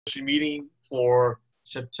meeting for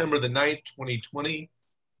September the 9th, 2020.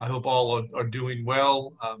 I hope all are doing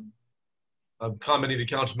well. I'm commenting to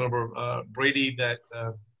Councilmember Brady that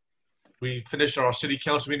we finished our city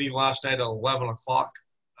council meeting last night at 11 o'clock.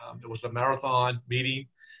 It was a marathon meeting.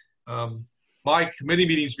 My committee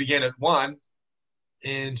meetings began at 1,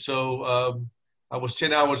 and so I was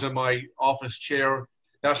 10 hours in my office chair.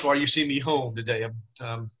 That's why you see me home today.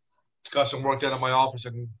 I've got some work done in my office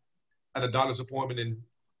and had a doctor's appointment and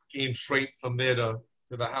came straight from there to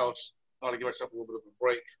the house. Thought to give myself a little bit of a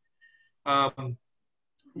break.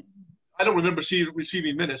 I don't remember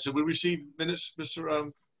receiving minutes. Did we receive minutes,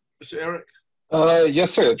 Mr. Eric?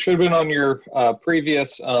 Yes, sir. It should have been on your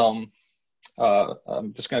previous. I'm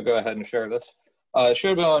just going to go ahead and share this. It should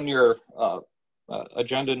have been on your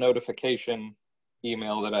agenda notification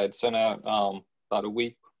email that I had sent out about a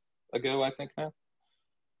week ago, I think now.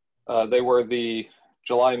 They were the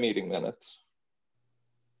July meeting minutes.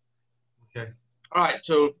 Okay. All right.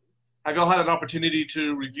 So have y'all had an opportunity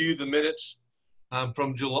to review the minutes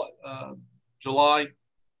from July?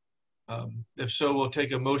 If so, we'll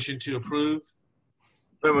take a motion to approve.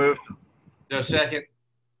 So moved. Is there a second?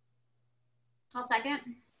 I'll second.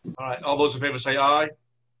 All right. All those in favor say aye.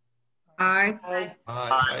 Aye. Aye.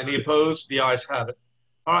 Aye. Any opposed? The ayes have it.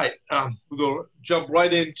 All right. We're going to jump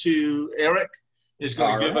right into Eric. Is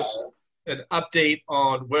going to give us an update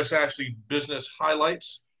on West Ashley business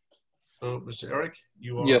highlights. So, Mr. Eric,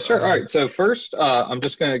 you are. Yes, sir. All right. So first, I'm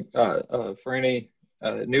just going to, for any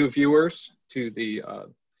new viewers to the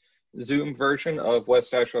Zoom version of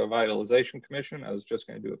West Ashley Revitalization Commission, I was just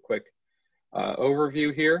going to do a quick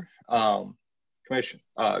overview here. Commission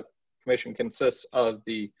consists of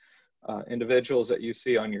the individuals that you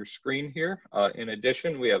see on your screen here. In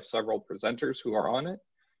addition, we have several presenters who are on it.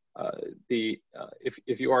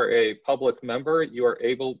 If you are a public member, you are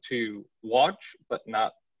able to watch but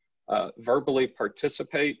not verbally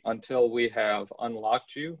participate until we have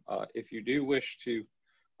unlocked you. If you do wish to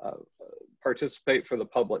participate for the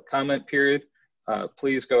public comment period,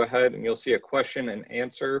 please go ahead and you'll see a question and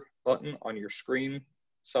answer button on your screen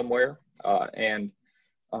somewhere, and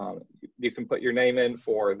you can put your name in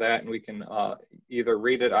for that, and we can either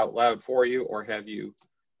read it out loud for you or have you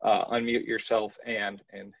unmute yourself and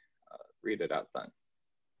read it out then.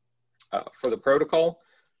 For the protocol,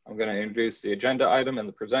 I'm going to introduce the agenda item and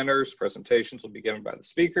the presenters. Presentations will be given by the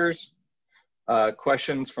speakers.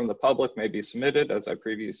 Questions from the public may be submitted, as I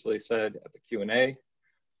previously said, at the Q&A.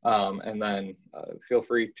 And then feel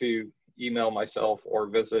free to email myself or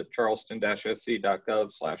visit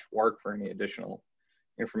charleston-sc.gov/WARC for any additional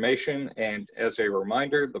information. And as a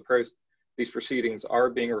reminder, these proceedings are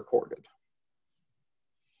being recorded.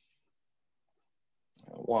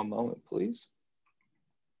 One moment, please.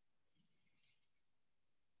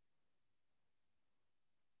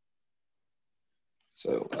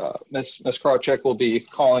 So Ms. Krawcheck will be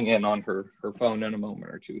calling in on her phone in a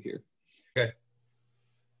moment or two here. Okay.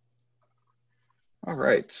 All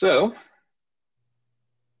right, so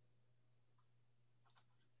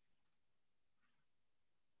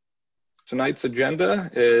tonight's agenda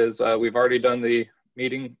is we've already done the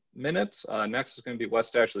meeting minutes. Next is going to be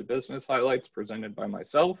West Ashley business highlights presented by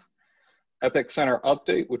myself. Epic Center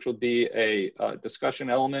update, which will be a discussion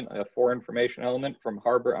element, a for information element from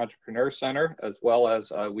Harbor Entrepreneur Center, as well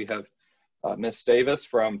as we have Ms. Davis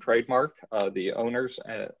from Trademark, the owners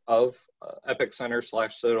of Epic Center /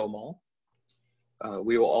 Citadel Mall.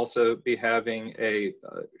 We will also be having a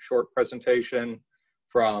short presentation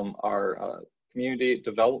from our community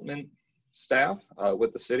development staff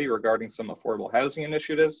with the city regarding some affordable housing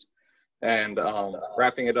initiatives. And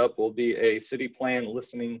wrapping it up will be a city plan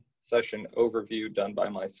listening session overview done by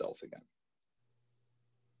myself again.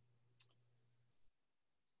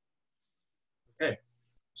 Okay,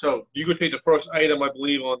 so you could take the first item, I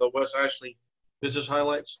believe, on the West Ashley business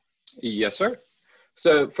highlights. Yes, sir.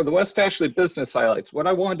 So for the West Ashley business highlights, what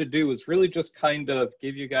I wanted to do is really just kind of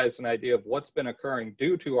give you guys an idea of what's been occurring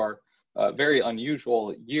due to our very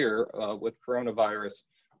unusual year with coronavirus.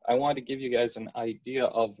 I wanted to give you guys an idea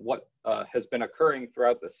of what has been occurring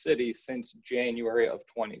throughout the city since January of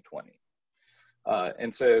 2020.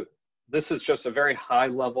 And so this is just a very high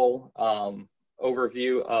level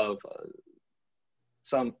overview of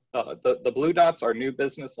the blue dots are new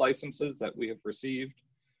business licenses that we have received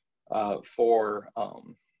for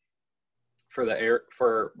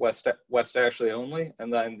West Ashley only.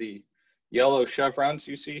 And then the yellow chevrons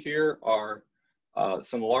you see here are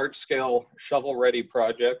some large-scale shovel-ready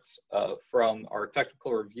projects from our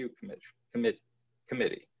technical review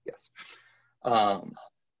committee. Yes,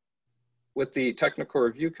 with the technical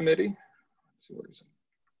review committee. Let's see, where is it?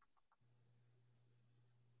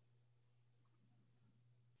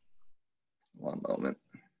 One moment.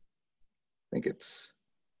 I think it's,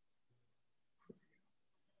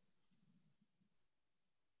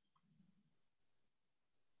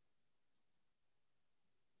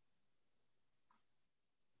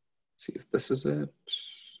 see if this is it.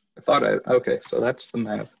 I thought okay, so that's the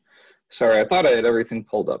map. Sorry, I thought I had everything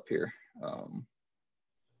pulled up here.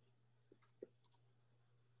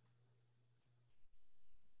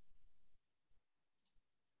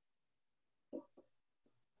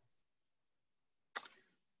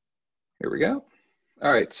 Here we go.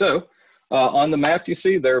 All right, so on the map you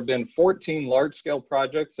see there have been 14 large-scale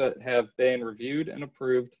projects that have been reviewed and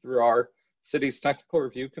approved through our city's technical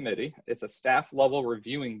review committee. It's a staff-level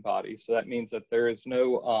reviewing body, so that means that there is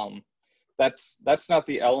no, that's not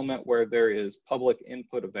the element where there is public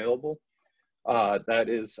input available. That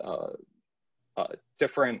is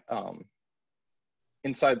different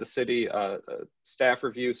inside the city staff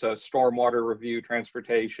review, so stormwater review,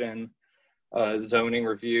 transportation, zoning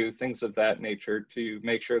review, things of that nature to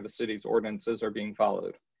make sure the city's ordinances are being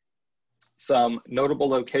followed. Some notable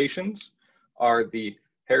locations are the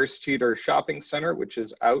Harris Teeter Shopping Center, which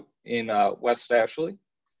is out in West Ashley.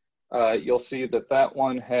 You'll see that that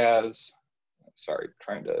one has, sorry,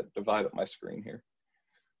 trying to divide up my screen here.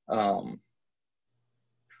 Where'd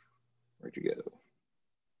you go?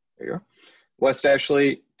 There you are. West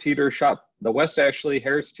Ashley Teeter Shop, the West Ashley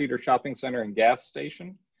Harris Teeter Shopping Center and gas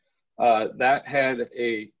station. That had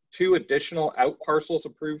 2 additional out parcels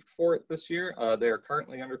approved for it this year. They are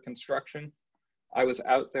currently under construction. I was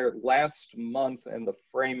out there last month and the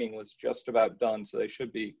framing was just about done, so they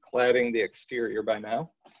should be cladding the exterior by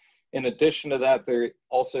now. In addition to that, they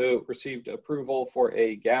also received approval for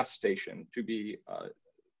a gas station to be,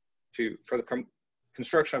 for the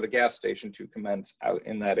construction of a gas station to commence out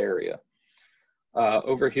in that area.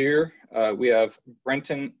 Over here, we have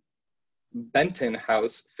Benton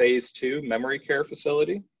House Phase 2 Memory Care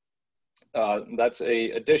Facility. That's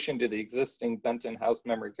a addition to the existing Benton House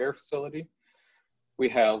Memory Care Facility. We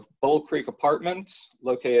have Bull Creek Apartments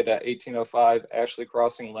located at 1805 Ashley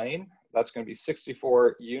Crossing Lane. That's going to be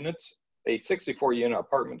 64 units, a 64-unit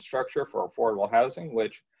apartment structure for affordable housing,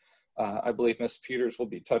 which I believe Ms. Peters will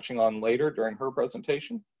be touching on later during her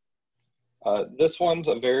presentation. This one's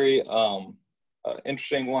a very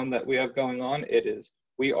interesting one that we have going on. It is,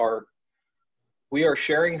 we are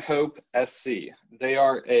Sharing Hope SC. They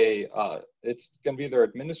are it's going to be their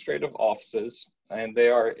administrative offices, and they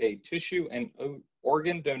are a tissue and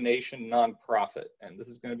organ donation nonprofit. And this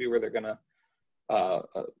is going to be where they're going to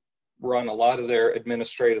run a lot of their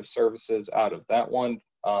administrative services out of. That one,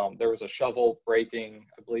 there was a shovel breaking,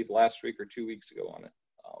 I believe, last week or 2 weeks ago on it.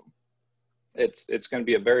 It's going to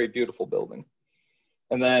be a very beautiful building.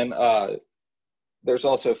 And then there's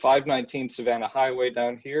also 519 Savannah Highway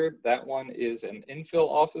down here. That one is an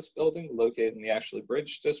infill office building located in the Ashley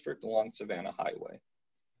Bridge District along Savannah Highway.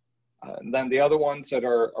 And then the other ones that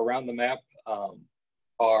are around the map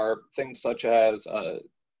are things such as the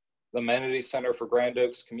Amenity Center for Grand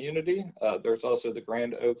Oaks Community. There's also the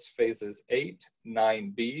Grand Oaks Phases 8,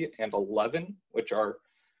 9B, and 11, which are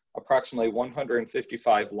approximately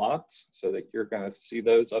 155 lots. So that you're going to see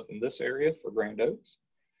those up in this area for Grand Oaks.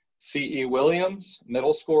 C.E. Williams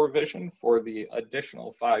Middle School revision for the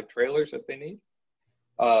additional 5 trailers that they need.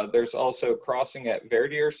 There's also crossing at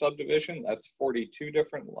Verdier subdivision. That's 42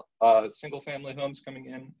 different single-family homes coming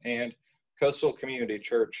in, and Coastal Community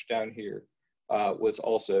Church down here was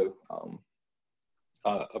also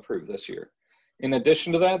approved this year. In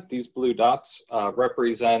addition to that, these blue dots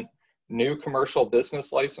represent new commercial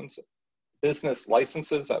business licenses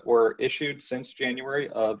that were issued since January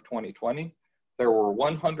of 2020. There were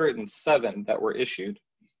 107 that were issued.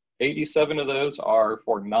 87 of those are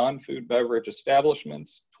for non-food beverage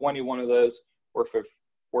establishments. 21 of those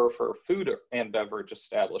were for food and beverage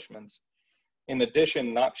establishments. In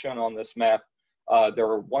addition, not shown on this map, there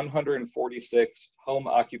were 146 home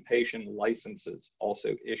occupation licenses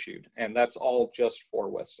also issued, and that's all just for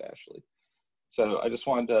West Ashley. So I just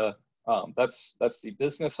wanted to, that's the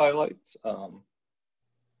business highlights.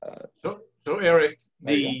 So Eric,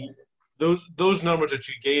 those numbers that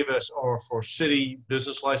you gave us are for city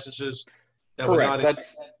business licenses?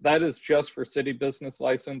 Correct. That is just for city business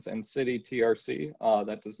license and city TRC.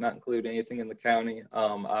 That does not include anything in the county.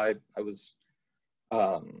 I was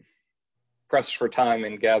pressed for time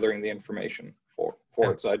in gathering the information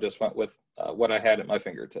for it, so I just went with what I had at my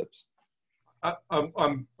fingertips. I'm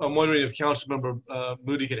wondering if Councilmember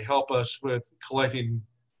Moody could help us with collecting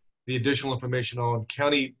the additional information on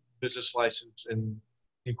county business license and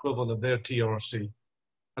the equivalent of their TRC.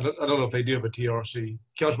 I don't know if they do have a TRC.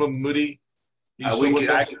 Councilmember Moody,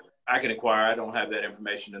 I can acquire. I don't have that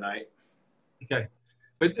information tonight. Okay.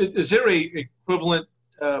 But is there a equivalent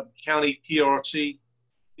county TRC?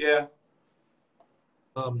 Yeah,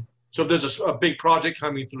 So if there's a big project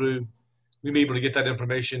coming through, we may be able to get that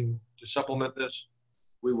information to supplement this?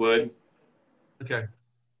 we would. Okay.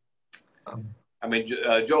 I mean,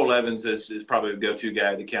 Joel Evans is probably the go-to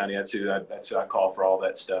guy at the county. That's who I call for all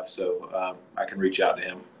that stuff. So I can reach out to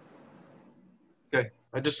him. Okay.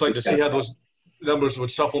 I'd just like to see how those numbers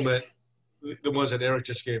would supplement the ones that Eric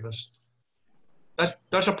just gave us.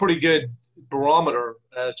 That's a pretty good barometer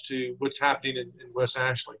as to what's happening in West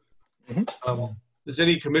Ashley. Mm-hmm. Does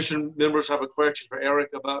any commission members have a question for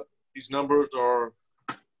Eric about these numbers or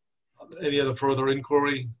any other further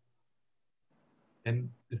inquiry? And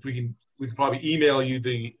if we can probably email you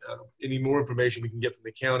the any more information we can get from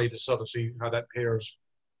the county to sort of see how that pairs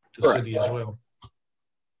to the city as well.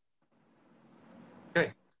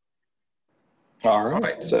 Okay. All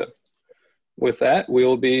right. So with that,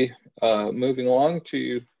 we'll be moving along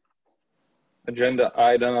to agenda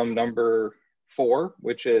item number 4,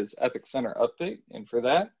 which is Epic Center update. And for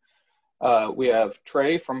that, we have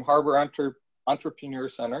Trey from Harbor Entrepreneur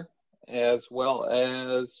Center, as well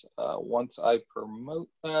as, once I promote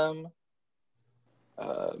them,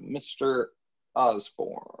 Mr.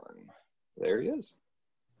 Osborne. There he is.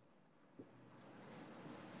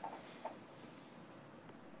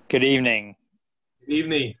 Good evening. Good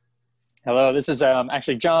evening. Hello, this is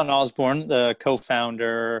actually John Osborne, the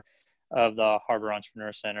co-founder of the Harbor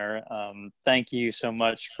Entrepreneur Center. Thank you so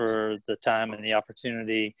much for the time and the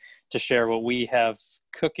opportunity to share what we have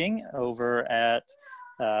cooking over at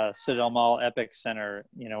Citadel Mall Epic Center.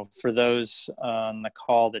 You know, for those on the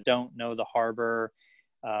call that don't know the Harbor,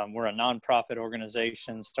 we're a nonprofit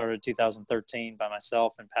organization started in 2013 by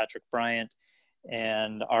myself and Patrick Bryant.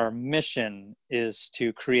 And our mission is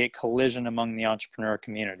to create collision among the entrepreneur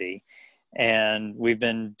community. And we've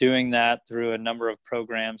been doing that through a number of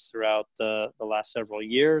programs throughout the last several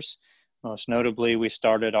years. Most notably, we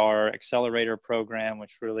started our accelerator program,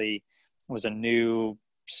 which really was a new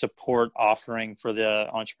support offering for the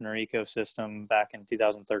entrepreneur ecosystem back in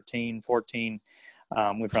 2013, 14.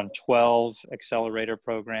 We've run 12 accelerator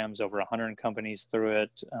programs, over 100 companies through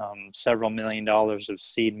it. Several $1 million of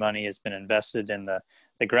seed money has been invested in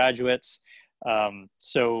the graduates.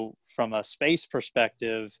 So from a space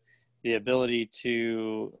perspective, the ability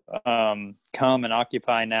to come and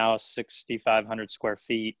occupy now 6,500 square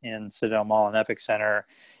feet in Citadel Mall and Epic Center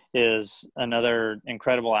is another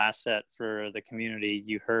incredible asset for the community.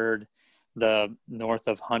 You heard the north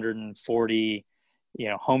of 140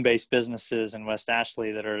 home-based businesses in West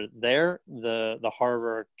Ashley that are there. The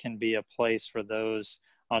Harbor can be a place for those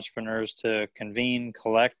entrepreneurs to convene,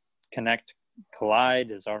 connect, collide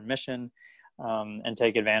is our mission. And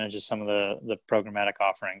take advantage of some of the programmatic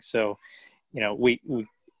offerings. So, we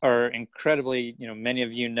are incredibly, many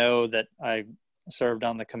of you know that I served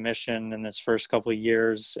on the commission in its first couple of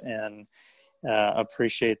years and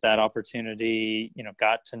appreciate that opportunity,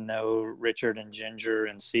 got to know Richard and Ginger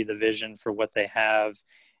and see the vision for what they have.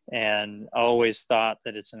 And always thought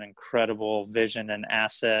that it's an incredible vision and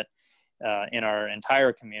asset in our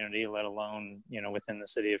entire community, let alone, within the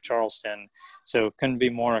city of Charleston. So couldn't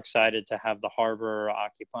be more excited to have the Harbor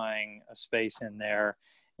occupying a space in there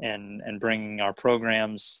and bringing our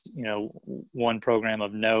programs. One program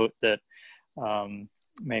of note that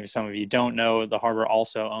maybe some of you don't know, the Harbor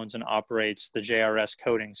also owns and operates the JRS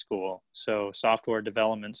Coding School. So software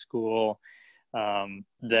development school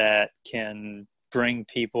that can bring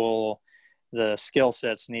people the skill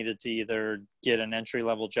sets needed to either get an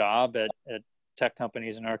entry-level job at tech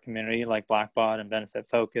companies in our community like Blackbaud and Benefit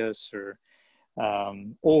Focus,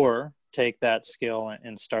 or take that skill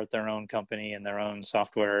and start their own company and their own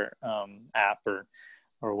software app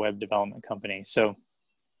or web development company. So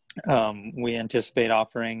we anticipate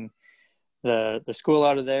offering the school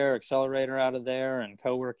out of there, accelerator out of there, and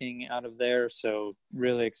co-working out of there. So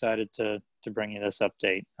really excited to bring you this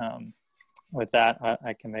update. With that,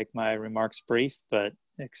 I can make my remarks brief, but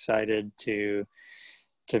excited to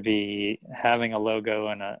be having a logo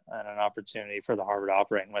and an opportunity for the Harbor to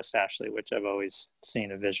operate in West Ashley, which I've always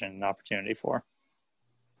seen a vision and opportunity for.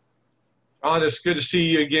 John, it's good to see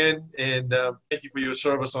you again, and thank you for your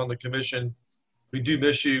service on the commission. We do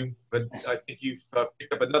miss you, but I think you've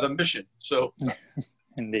picked up another mission. So,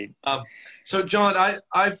 Indeed. So, John,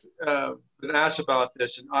 I've been asked about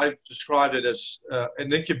this, and I've described it as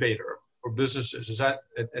an incubator for businesses. Is that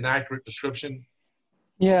an accurate description?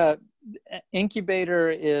 Yeah,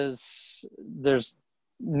 incubator there's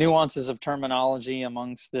nuances of terminology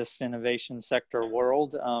amongst this innovation sector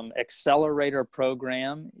world. Accelerator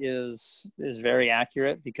program is very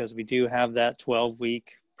accurate because we do have that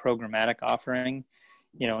 12-week programmatic offering.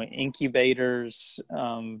 You know, incubators,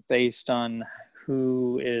 based on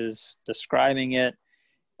who is describing it,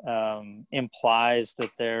 implies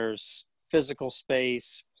that there's physical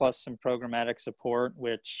space plus some programmatic support,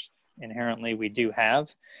 which inherently we do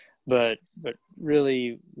have. But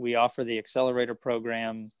really, we offer the accelerator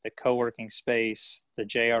program, the co-working space, the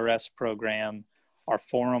JRS program, our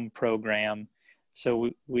forum program. So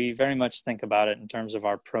we very much think about it in terms of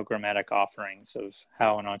our programmatic offerings of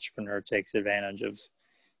how an entrepreneur takes advantage of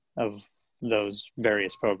those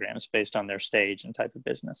various programs based on their stage and type of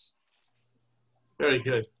business. Very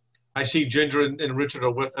good. I see Ginger and Richard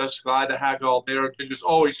are with us. Glad to have you all there. Ginger's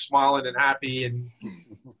always smiling and happy, and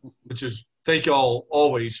which is thank y'all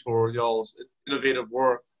always for y'all's innovative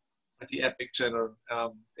work at the Epic Center.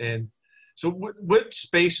 And so what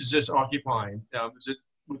space is this occupying? Is it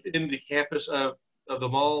within the campus of the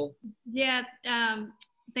mall? Yeah,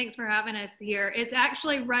 thanks for having us here. It's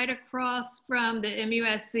actually right across from the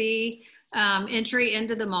MUSC entry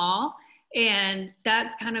into the mall. And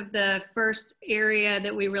that's kind of the first area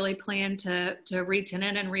that we really plan to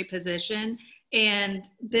re-tenant and reposition. And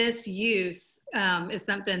this use is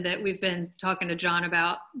something that we've been talking to John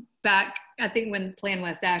about back, I think, when Plan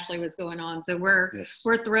West Ashley was going on. So we're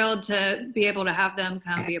thrilled to be able to have them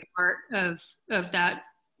come be a part of that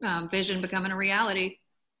vision becoming a reality.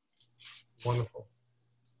 Wonderful.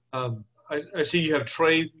 I see you have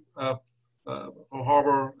Trey from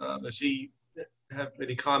Harbor. Does he have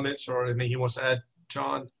any comments or anything he wants to add,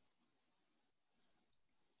 John?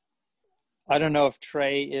 I don't know if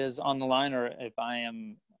Trey is on the line or if I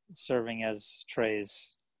am serving as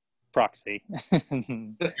Trey's proxy. You're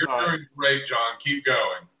doing great, John. Keep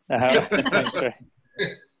going. Thanks, Trey.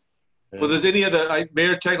 Well, there's any other,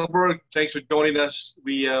 Mayor Tecklenburg, thanks for joining us.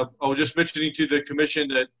 I was just mentioning to the commission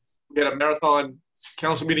that we had a marathon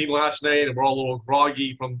council meeting last night and we're all a little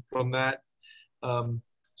groggy from that.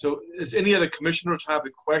 So does any other commissioners have a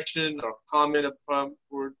question or comment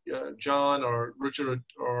for John or Richard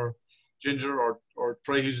or Ginger or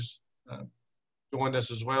Trey, who's joined us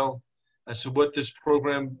as well, as to what this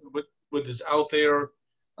program, what is out there,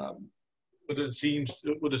 what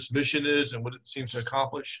its mission is and what it seems to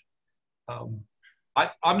accomplish?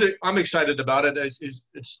 I'm excited about it.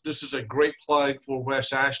 This is a great plug for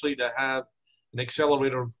West Ashley to have an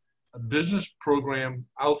accelerator business program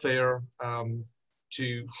out there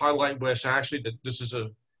to highlight West Ashley, that this is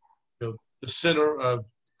the center of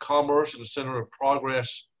commerce and the center of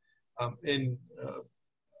progress in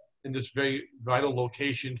this very vital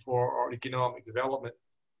location for our economic development.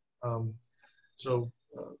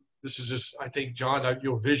 This is just, I think, John,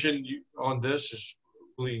 your vision on this is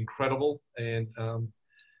really incredible, and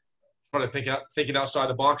trying to thinking outside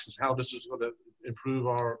the box is how this is going to improve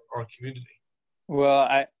our community.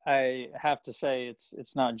 Well, I have to say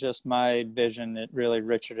it's not just my vision. It really,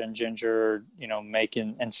 Richard and Ginger,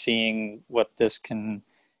 making and seeing what this can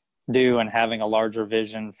do and having a larger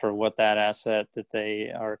vision for what that asset that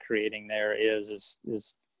they are creating there is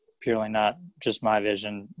purely not just my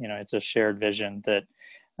vision. It's a shared vision that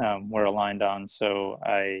we're aligned on. So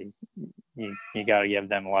you got to give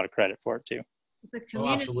them a lot of credit for it too. It's a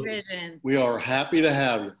community vision. We are happy to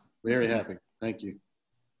have you. Very happy. Thank you.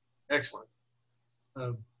 Excellent.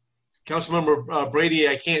 Councilmember Brady,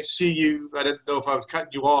 I can't see you. I didn't know if I was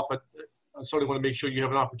cutting you off, but I certainly want to make sure you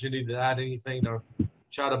have an opportunity to add anything or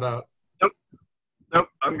chat about. Nope,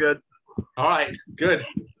 I'm good. All right, good.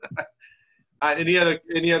 Any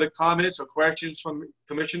other comments or questions from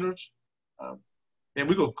commissioners? And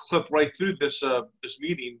we will clip right through this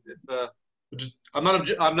meeting. I'm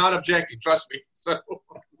not objecting. Trust me. So,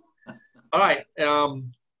 all right.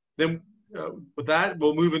 Then with that,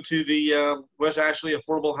 we'll move into the West Ashley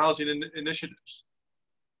Affordable Housing Initiatives.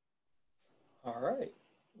 All right.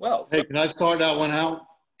 Well, hey, can I start that one out?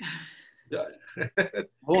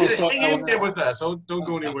 Hang in there with us. Don't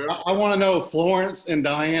go anywhere. I want to know if Florence and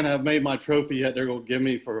Diana have made my trophy yet. They're going to give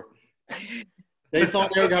me for. They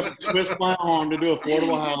thought they got to twist my arm to do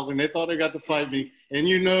affordable housing. They thought they got to fight me. And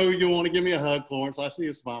you want to give me a hug, Florence. I see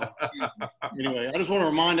a smile. Anyway, I just want to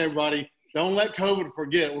remind everybody, don't let COVID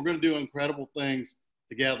forget. We're going to do incredible things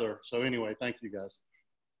together. So anyway, thank you guys.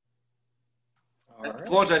 All right.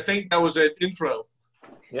 Florence, I think that was an intro.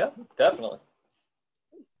 Yeah, definitely.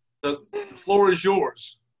 The floor is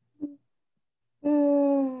yours.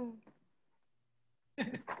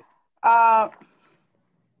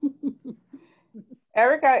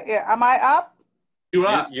 Erica, am I up? You're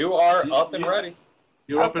up. You are up and ready.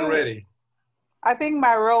 You're up and ready. I think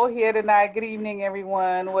my role here tonight, good evening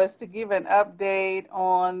everyone, was to give an update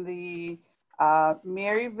on the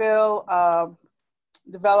Maryville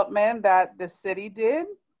development that the city did.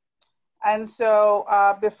 And so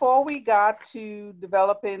before we got to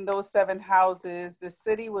developing those 7 houses, the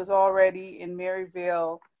city was already in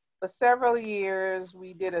Maryville for several years.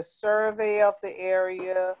 We did a survey of the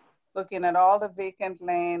area, looking at all the vacant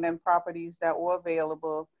land and properties that were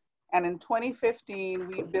available. And in 2015,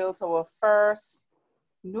 we built our first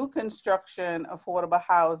new construction affordable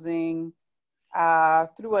housing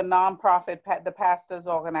through a nonprofit, the Pastors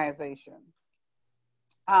Organization.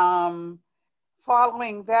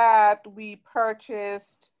 Following that, we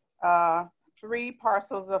purchased 3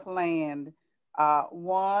 parcels of land,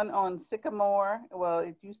 one on Sycamore, well,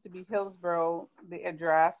 it used to be Hillsborough, the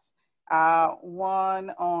address, one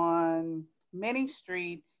on Minnie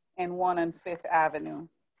Street, and one on 5th Avenue.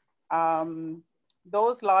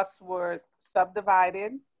 Those lots were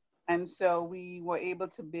subdivided, and so we were able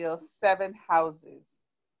to build 7 houses,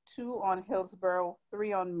 2 on Hillsborough,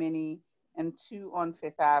 3 on Minnie, and 2 on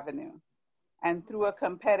 5th Avenue. And through a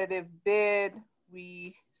competitive bid,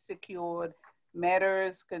 we secured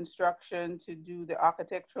Metters Construction to do the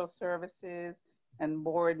architectural services and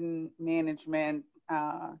Borden Management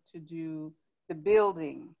to do the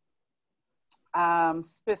building.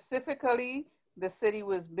 Specifically, the city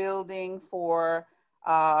was building for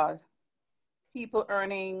people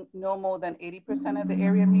earning no more than 80% of the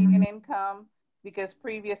area median income, because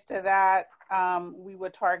previous to that, we were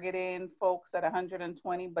targeting folks at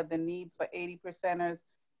 120, but the need for 80%ers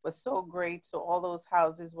was so great. So all those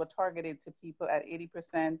houses were targeted to people at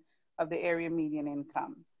 80% of the area median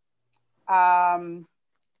income. The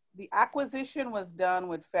acquisition was done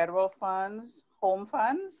with federal funds, home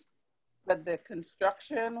funds, but the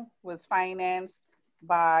construction was financed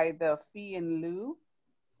by the fee in lieu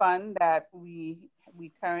fund that we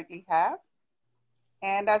currently have.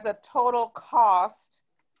 And as a total cost,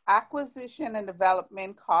 acquisition and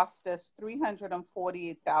development cost us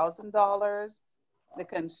 $348,000. The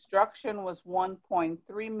construction was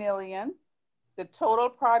 $1.3 million. The total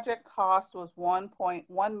project cost was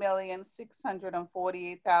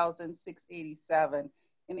 $1,648,687.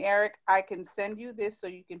 And Eric, I can send you this so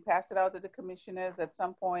you can pass it out to the commissioners at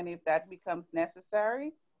some point if that becomes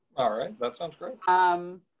necessary. All right, that sounds great.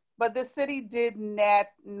 But the city did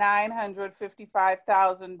net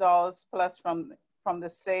 $955,000 plus from the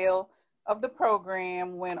sale of the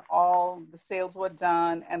program when all the sales were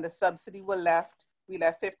done and the subsidy were left. We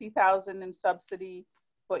left $50,000 in subsidy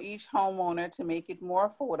for each homeowner to make it more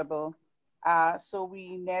affordable. So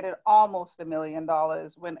we netted almost $1 million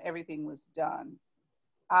when everything was done.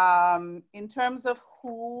 In terms of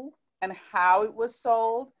who and how it was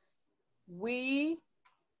sold, we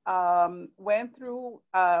went through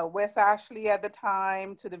West Ashley at the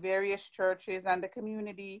time to the various churches and the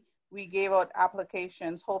community. We gave out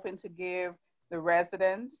applications hoping to give the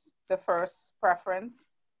residents the first preference,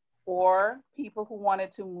 or people who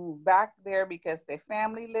wanted to move back there because their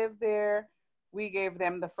family lived there. We gave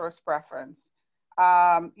them the first preference.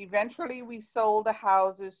 Eventually we sold the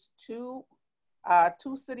houses to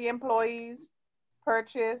 2 city employees,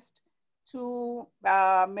 purchased 2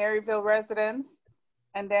 Maryville residents,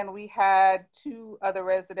 and then we had 2 other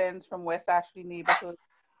residents from West Ashley neighborhood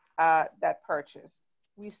that purchased.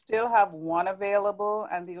 We still have 1 available,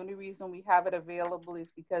 and the only reason we have it available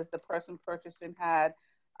is because the person purchasing had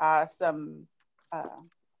some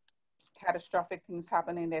catastrophic things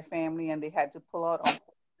happen in their family and they had to pull out,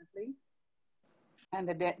 unfortunately. And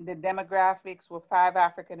the demographics were 5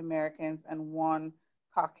 African Americans and 1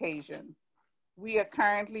 Caucasian. We are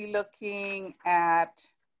currently looking at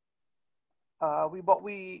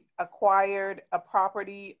we acquired a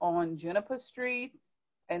property on Juniper Street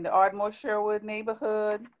in the Ardmore Sherwood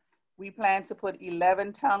neighborhood. We plan to put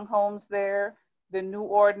 11 townhomes there. The new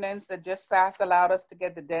ordinance that just passed allowed us to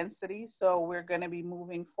get the density. So we're going to be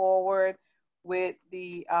moving forward with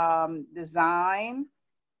the design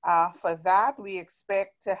for that. We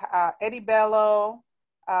expect to Eddie Bello's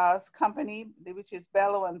company, which is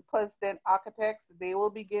Bello and President Architects. They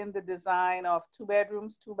will begin the design of 2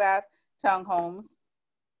 bedrooms, 2 bath townhomes.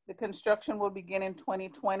 The construction will begin in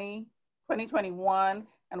 2021,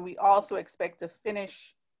 and we also expect to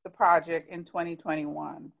finish the project in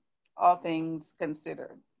 2021, all things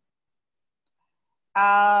considered.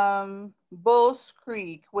 Bulls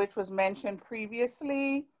Creek, which was mentioned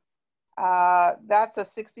previously, that's a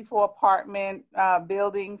 64 apartment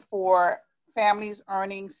building for families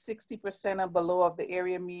earning 60% or below of the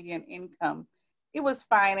area median income. It was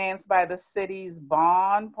financed by the city's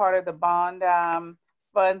bond, part of the bond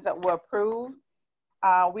funds that were approved.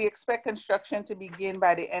 We expect construction to begin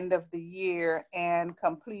by the end of the year and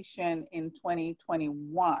completion in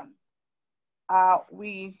 2021.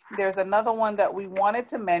 There's another one that we wanted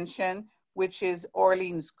to mention. which is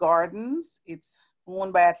Orleans Gardens. It's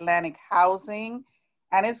owned by Atlantic Housing,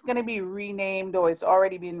 and it's going to be renamed, or it's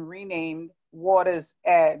already been renamed, Water's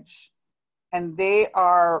Edge. And they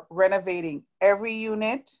are renovating every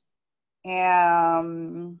unit.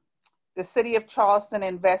 And the city of Charleston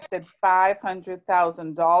invested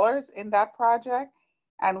 $500,000 in that project,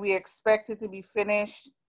 and we expect it to be finished.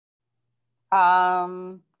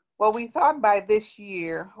 Well, we thought by this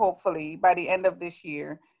year, hopefully by the end of this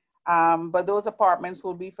year. But those apartments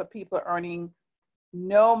will be for people earning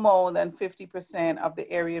no more than 50% of the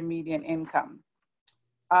area median income.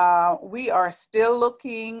 We are still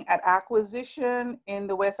looking at acquisition in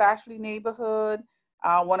the West Ashley neighborhood.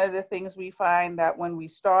 One of the things we find that when we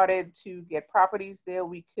started to get properties there,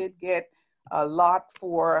 we could get a lot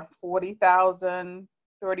for $40,000,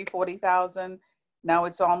 $30,000, $40,000. Now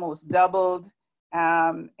it's almost doubled.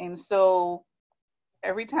 And so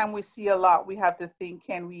every time we see a lot, we have to think,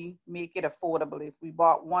 can we make it affordable? If we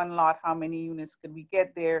bought one lot, how many units could we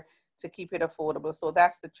get there to keep it affordable? So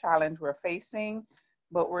that's the challenge we're facing,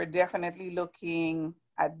 but we're definitely looking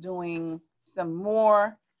at doing some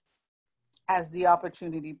more as the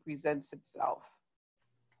opportunity presents itself.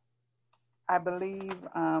 I believe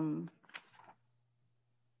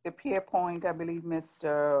the peer point, I believe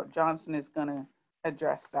Mr. Johnson is gonna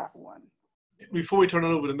address that one. Before we turn it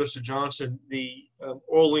over to Mr. Johnson, the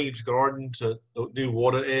Orleans Gardens, the new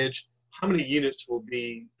Water Edge, how many units will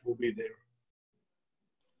be there?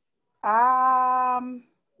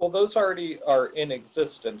 Well, those already are in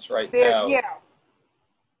existence right now. Yeah.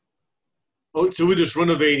 Oh, so we're just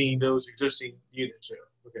renovating those existing units there.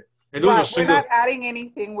 Okay. And those Right, are single. we're not adding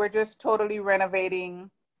anything. We're just totally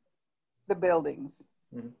renovating the buildings.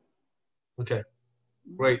 Okay,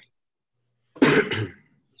 great. Mr.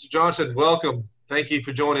 Johnson, welcome. Thank you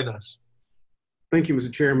for joining us. Thank you,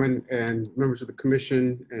 Mr. Chairman and members of the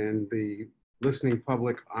commission and the listening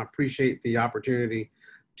public. I appreciate the opportunity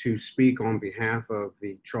to speak on behalf of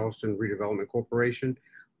the Charleston Redevelopment Corporation.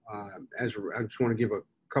 I just want to give a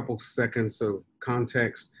couple seconds of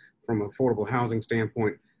context from an affordable housing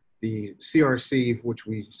standpoint. The CRC, which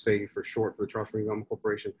we say for short for the Charleston Redevelopment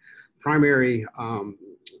Corporation, primary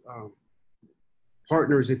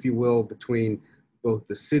partners, if you will, between both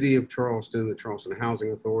the city of Charleston, the Charleston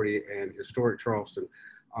Housing Authority, and Historic Charleston,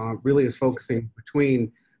 really is focusing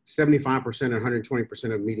between 75% and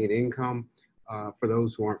 120% of median income. For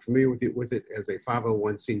those who aren't familiar with it as a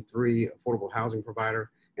 501c3 affordable housing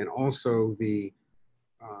provider. And also the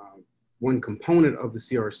one component of the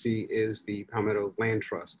CRC is the Palmetto Land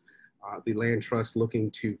Trust. The Land Trust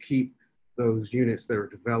looking to keep those units that are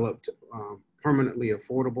developed permanently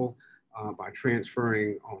affordable by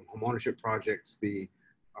transferring on homeownership projects the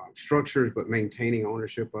structures, but maintaining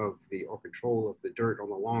ownership of or control of the dirt on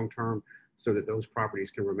the long term so that those properties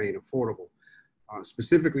can remain affordable.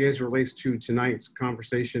 Specifically as it relates to tonight's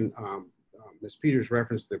conversation, Ms. Peters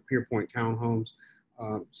referenced the Pierpoint townhomes.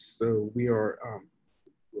 So we are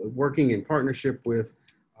working in partnership with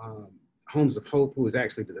Homes of Hope, who is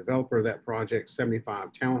actually the developer of that project,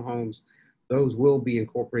 75 townhomes. Those will be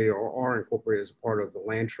incorporated or are incorporated as a part of the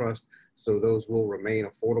land trust. So those will remain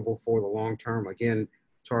affordable for the long term. Again,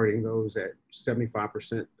 targeting those at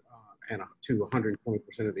 75% and to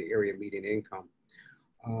 120% of the area median income.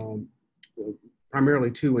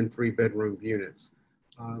 Primarily 2 and 3 bedroom units.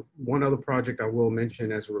 One other project I will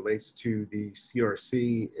mention as it relates to the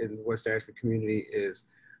CRC in the West Ashley community is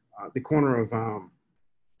the corner of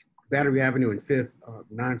Battery Avenue and 5th,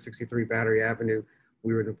 963 Battery Avenue.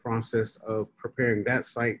 We were in the process of preparing that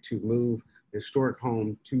site to move the historic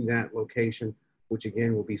home to that location, which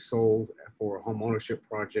again will be sold for a home ownership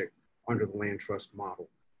project under the land trust model.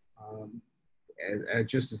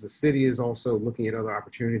 Just as the city is also looking at other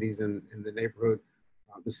opportunities in the neighborhood,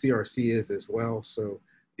 the CRC is as well. So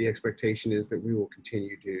the expectation is that we will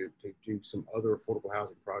continue to do some other affordable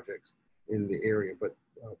housing projects in the area, but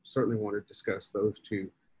certainly want to discuss those 2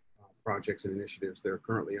 projects and initiatives that are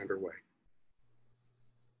currently underway.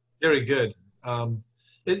 Very good.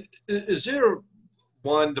 Is there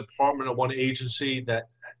one department or one agency that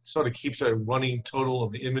sort of keeps a running total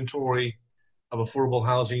of the inventory of affordable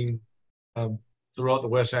housing throughout the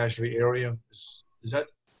West Ashley area? Is that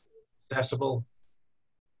accessible?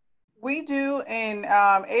 We do in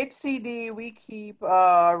HCD, we keep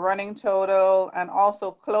running total, and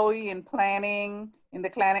also Chloe in planning, in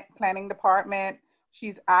the planning department.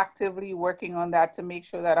 She's actively working on that to make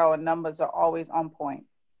sure that our numbers are always on point.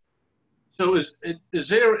 So is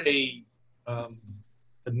there a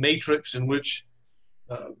matrix in which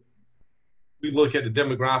we look at the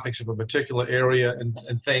demographics of a particular area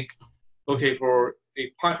and think, okay, for a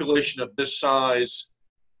population of this size,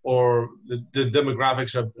 or the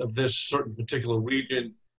demographics of this certain particular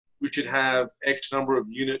region, we should have X number of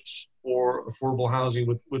units for affordable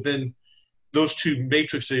housing within those two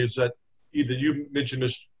matrices that either you mentioned,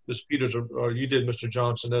 Ms. Peters, or you did, Mr.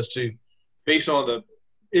 Johnson, as to based on the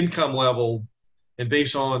income level and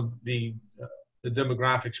based on the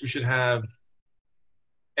demographics, we should have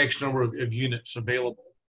X number of units available.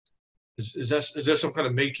 Is there some kind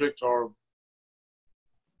of matrix or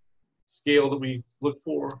scale that we look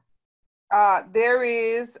for? There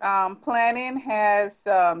is, planning has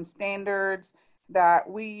standards that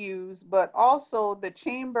we use, but also the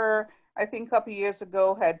chamber, I think a couple years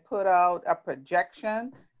ago, had put out a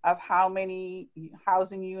projection of how many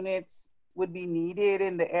housing units would be needed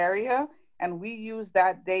in the area. And we use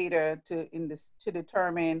that data to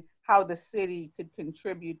determine how the city could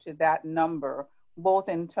contribute to that number, both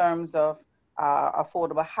in terms of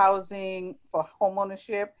affordable housing for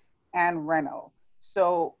homeownership and rental.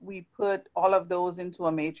 So we put all of those into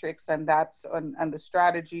a matrix, and that's and the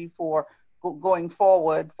strategy for going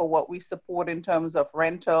forward for what we support in terms of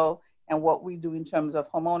rental and what we do in terms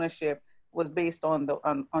of homeownership was based on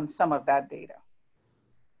on some of that data.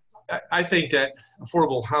 I think that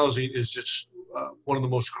affordable housing is just one of the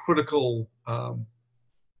most critical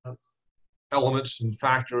elements and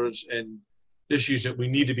factors and issues that we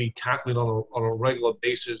need to be tackling on a regular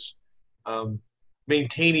basis.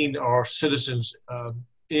 Maintaining our citizens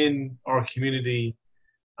in our community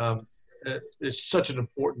is such an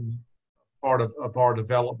important part of our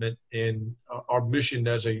development and our mission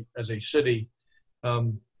as a city.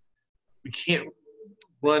 We can't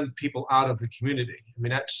run people out of the community. I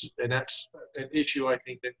mean, that's an issue I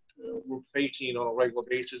think that we're facing on a regular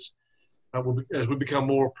basis. As we become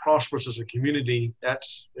more prosperous as a community,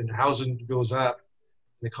 and housing goes up,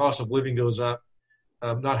 the cost of living goes up,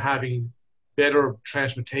 not having better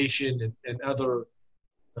transportation and other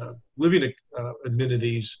living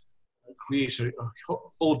amenities creates a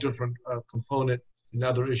whole different component and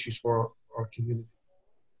other issues for our community.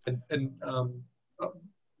 And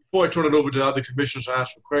before I turn it over to other commissioners to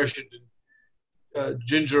ask for questions,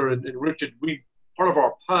 Ginger and Richard, part of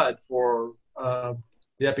our PUD for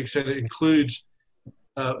the Epic Center includes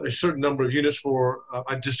a certain number of units for,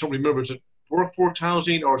 I just don't remember, is it workforce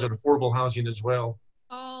housing or is it affordable housing as well?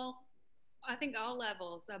 I think all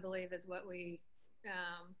levels, I believe, is what we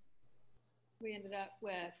ended up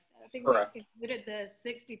with. I think Correct. we included the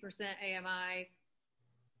 60% AMI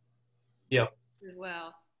as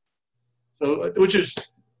well. So, which is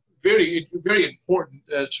very, very important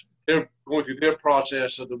as they're going through their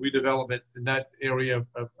process of the redevelopment in that area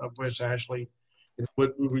of West Ashley. And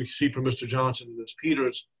what we see from Mr. Johnson and Ms.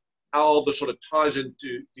 Peters, how all this sort of ties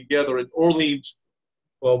together. In Orleans,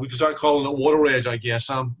 well, we can start calling it Water Edge, I guess,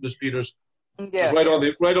 Ms. Peters. Yeah. Right on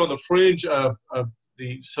the fringe of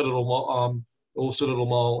the Citadel Mall, old Citadel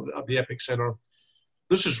Mall of the Epic Center.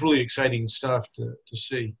 This is really exciting stuff to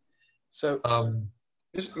see. So,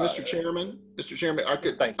 Mr. Chairman, I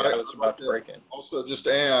could. Thank you. I was about to break in. Also, just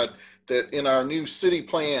add that in our new city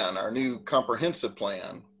plan, our new comprehensive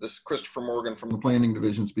plan, this is Christopher Morgan from the Planning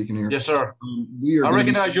Division speaking here. Yes, sir. I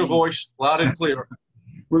recognize your voice loud and clear.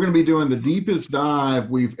 We're going to be doing the deepest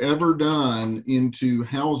dive we've ever done into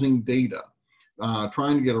housing data,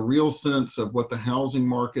 trying to get a real sense of what the housing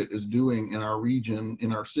market is doing in our region,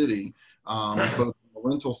 in our city, both from a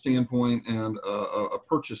rental standpoint and a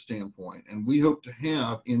purchase standpoint. And we hope to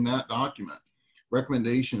have in that document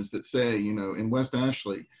recommendations that say, in West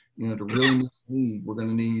Ashley, to really meet, we're going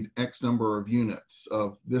to need X number of units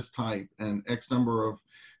of this type and X number of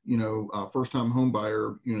first-time home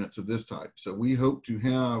buyer units of this type. So we hope to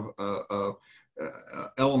have a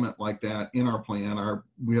element like that in our plan.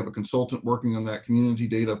 We have a consultant working on that, Community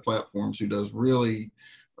Data Platforms, who does really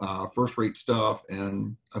first-rate stuff,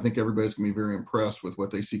 and I think everybody's going to be very impressed with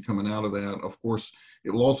what they see coming out of that. Of course,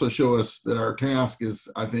 it will also show us that our task is,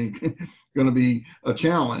 I think, going to be a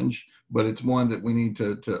challenge, but it's one that we need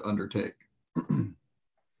to undertake.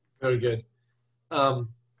 Very good.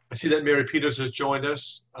 I see that Mary Peters has joined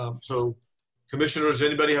us. So, commissioners,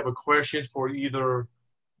 anybody have a question for either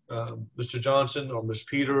Mr. Johnson or Ms.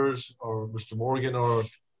 Peters or Mr. Morgan or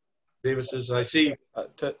Davis's? I see.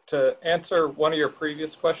 To answer one of your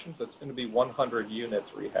previous questions, it's going to be 100 units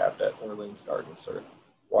rehabbed at Orleans Gardens or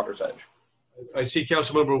Water's Edge. I see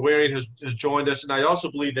Councilmember Waring has joined us, and I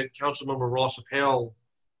also believe that Councilmember Ross Appel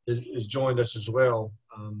has joined us as well.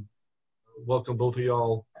 Welcome both of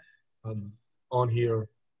y'all on here.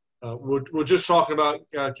 We're just talking about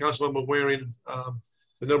Councilmember Waring,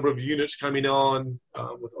 the number of units coming on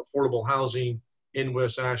with affordable housing in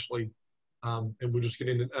West Ashley, and we're just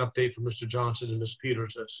getting an update from Mr. Johnson and Ms.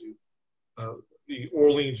 Peters as to the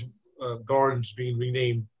Orleans Gardens being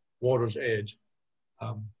renamed Water's Edge.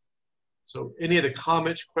 So any other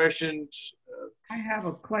comments, questions? I have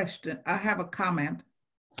a question. I have a comment.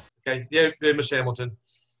 Okay, yeah, Ms. Hamilton.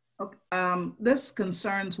 Okay. This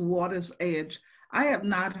concerns Water's Edge. I have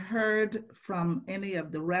not heard from any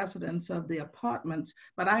of the residents of the apartments,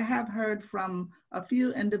 but I have heard from a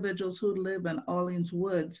few individuals who live in Orleans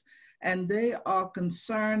Woods, and they are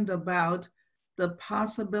concerned about the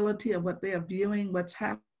possibility of what they are viewing, what's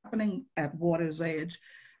happening at Water's Edge,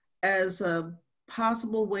 as a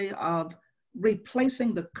possible way of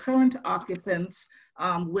replacing the current occupants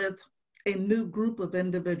with a new group of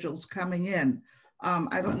individuals coming in.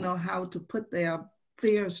 I don't know how to put their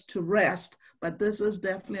fears to rest, but this is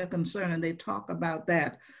definitely a concern, and they talk about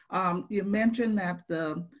that. You mentioned that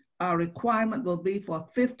the requirement will be for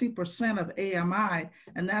 50% of AMI,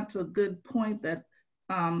 and that's a good point that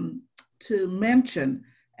to mention.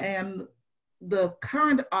 And the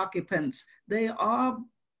current occupants, they are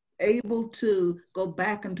able to go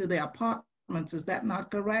back into their apartments. Is that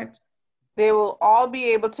not correct? They will all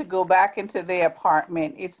be able to go back into their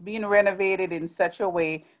apartment. It's being renovated in such a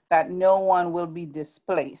way that no one will be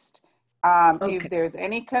displaced. Okay. If there's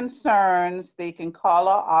any concerns, they can call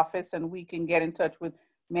our office and we can get in touch with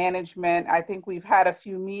management. I think we've had a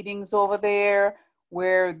few meetings over there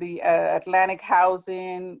where the Atlantic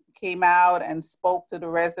Housing came out and spoke to the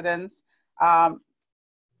residents.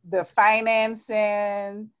 The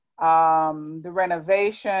financing, the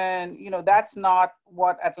renovation, you know, that's not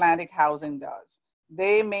what Atlantic Housing does.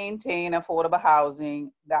 They maintain affordable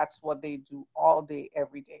housing. That's what they do all day,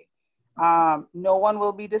 every day. No one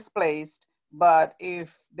will be displaced, but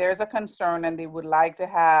if there's a concern and they would like to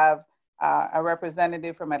have a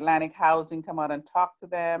representative from Atlantic Housing come out and talk to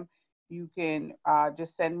them, you can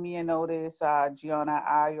just send me a notice. Gianna,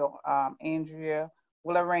 I, or Andrea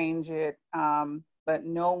will arrange it, but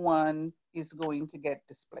no one is going to get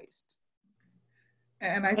displaced.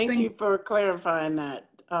 And I Thank think you for clarifying that,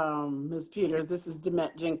 Ms. Peters. This is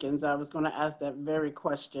Demet Jenkins. I was going to ask that very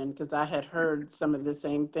question because I had heard some of the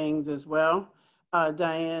same things as well,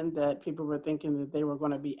 Diane, that people were thinking that they were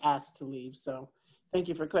going to be asked to leave. So thank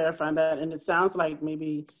you for clarifying that. And it sounds like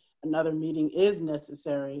maybe another meeting is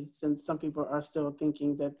necessary since some people are still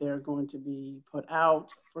thinking that they're going to be put out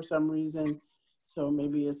for some reason. So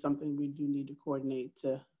maybe it's something we do need to coordinate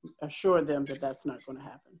to assure them that that's not going to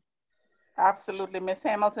happen. Absolutely. Ms.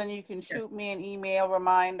 Hamilton, you can shoot me an email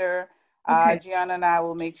reminder. Okay. Gianna and I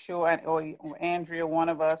will make sure, or Andrea, one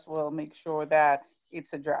of us will make sure that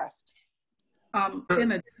it's addressed.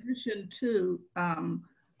 In addition to,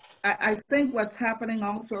 I think what's happening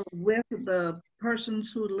also with the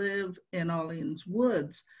persons who live in Orleans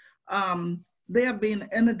Woods, they are being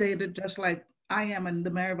inundated just like I am in the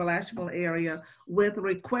Maryville-Asheville area with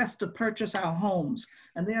requests to purchase our homes.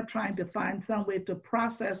 And they're trying to find some way to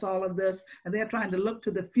process all of this. And they're trying to look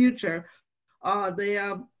to the future. They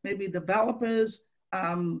are maybe developers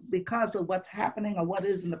because of what's happening or what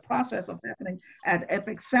is in the process of happening at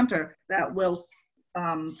Epic Center that will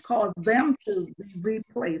cause them to be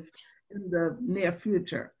replaced in the near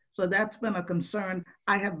future. So that's been a concern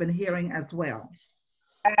I have been hearing as well.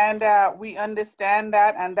 And we understand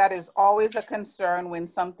that, and that is always a concern when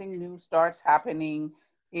something new starts happening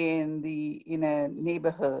in a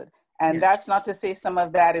neighborhood. And Yes. That's not to say some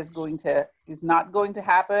of that is not going to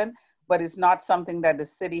happen, but it's not something that the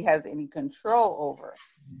city has any control over.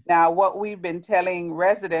 Now, what we've been telling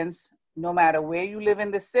residents, no matter where you live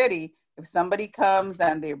in the city, if somebody comes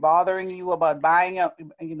and they're bothering you about buying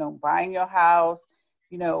your house,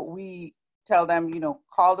 we tell them,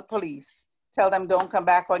 call the police. Tell them don't come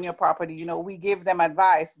back on your property. We give them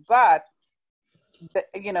advice, but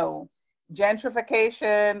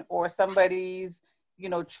gentrification or somebody's,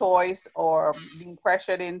 choice or being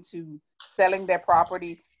pressured into selling their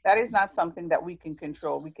property, that is not something that we can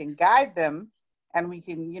control. We can guide them and we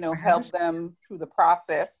can, help them through the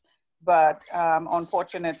process. But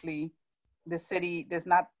unfortunately, the city, there's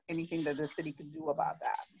not anything that the city can do about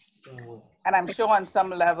that. And I'm sure on some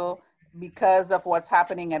level, because of what's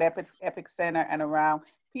happening at Epic Center and around,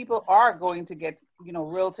 people are going to get,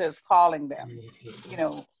 realtors calling them,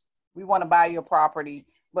 we want to buy your property,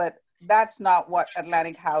 but that's not what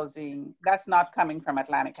Atlantic Housing, that's not coming from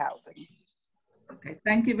Atlantic Housing. Okay,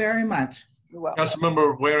 thank you very much. You're welcome.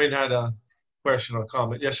 Councilmember Waring had a question or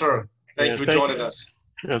comment. Yes, sir. Thank you for joining us.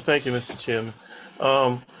 Yeah, thank you, Mr. Chairman.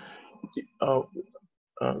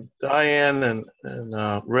 Diane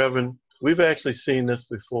and Reverend, we've actually seen this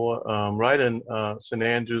before, right in St.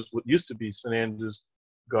 Andrews, what used to be St. Andrews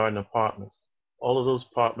Garden Apartments. All of those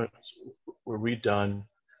apartments were redone,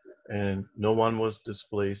 and no one was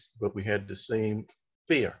displaced, but we had the same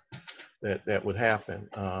fear that that would happen.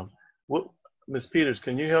 What, Ms. Peters,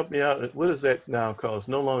 can you help me out? What is that now called? It's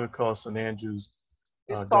no longer called St. Andrews.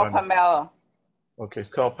 It's called Palmera. Okay, it's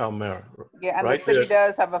called Palmera. Yeah, and right the city there.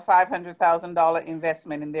 does have a $500,000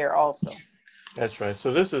 investment in there also. That's right.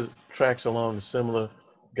 So this is tracks along the similar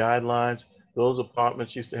guidelines. Those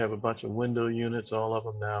apartments used to have a bunch of window units. All of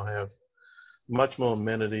them now have much more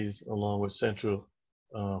amenities along with central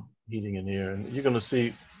heating and air. And you're going to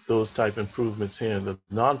see those type improvements here. The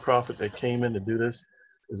nonprofit that came in to do this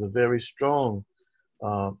is a very strong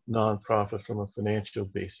nonprofit from a financial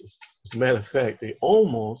basis. As a matter of fact, they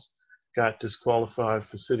almost got disqualified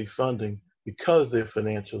for city funding because their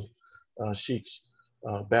financial sheets,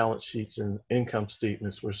 balance sheets and income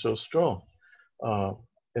statements were so strong.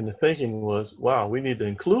 And the thinking was, wow, we need to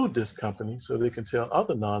include this company so they can tell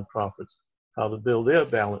other nonprofits how to build their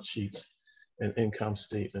balance sheets and income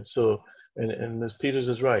statements. So, and Ms. Peters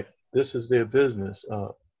is right. This is their business,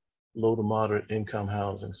 low to moderate income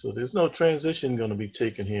housing. So there's no transition going to be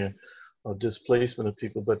taken here or displacement of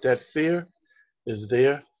people, but that fear is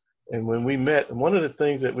there. And when we met, and one of the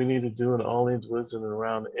things that we need to do in Orleans Woods and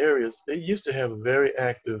around the areas, they used to have a very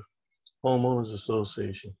active homeowners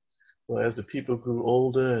association. Well, as the people grew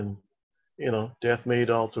older and, you know, death made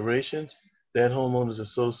alterations, that homeowners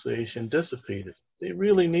association dissipated. They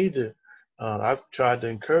really need to, I've tried to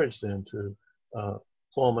encourage them to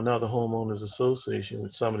form another homeowners association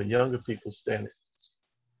with some of the younger people standing,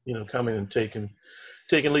 you know, coming and taking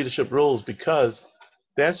leadership roles, because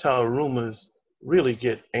that's how rumors really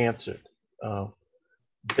get answered.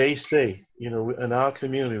 They say, you know, in our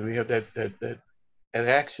community, we have that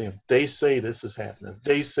axiom. They say this is happening.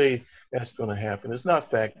 They say that's going to happen. It's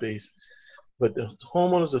not fact-based, but the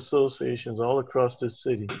homeowners associations all across this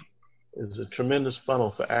city is a tremendous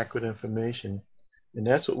funnel for accurate information, and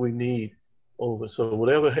that's what we need over. So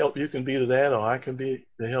whatever help you can be to that, or I can be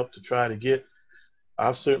the help to try to get,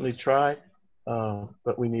 I've certainly tried,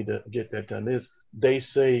 but we need to get that done. They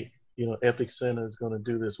say, you know, Epic Center is going to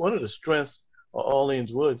do this. One of the strengths of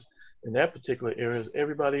Orleans Woods in that particular area is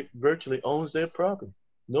everybody virtually owns their property.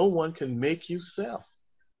 No one can make you sell.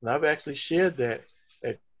 And I've actually shared that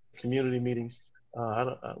at community meetings.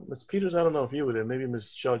 Ms. Peters, I don't know if you were there. Maybe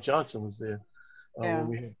Ms. Shaw Johnson was there when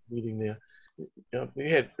we had a meeting there.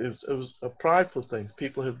 It was a prideful thing.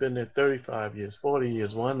 People have been there 35 years, 40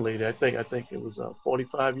 years. One lady, I think it was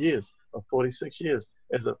 45 years or 46 years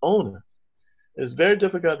as an owner. It's very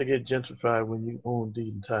difficult to get gentrified when you own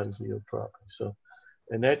deed and title to your property. So,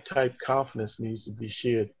 and that type of confidence needs to be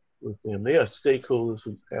shared with them. They are stakeholders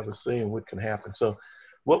who have a say in what can happen. So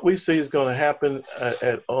what we see is going to happen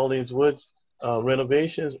at Orleans Woods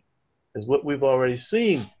renovations is what we've already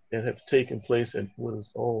seen that have taken place at what is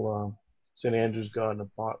all St. Andrews Garden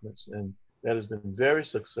Apartments. And that has been very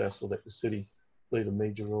successful, that the city played a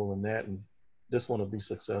major role in that. And this one will be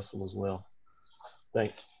successful as well.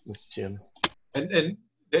 Thanks, Mr. Chairman. And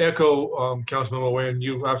to echo Councilmember Wayne,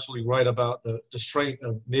 you're absolutely right about the strength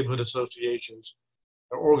of neighborhood associations.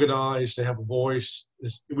 They're organized, they have a voice,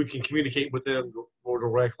 we can communicate with them more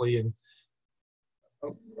directly. And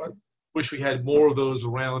I wish we had more of those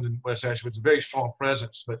around in West Asheville. It's a very strong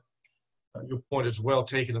presence, but your point is well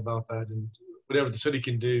taken about that. And whatever the city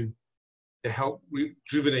can do to help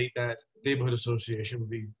rejuvenate that neighborhood association would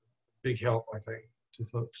be a big help, I think, to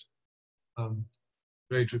folks.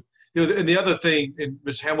 Very true. You know, and the other thing, and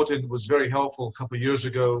Ms. Hamilton was very helpful a couple of years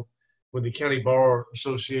ago when the County Bar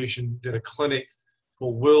Association did a clinic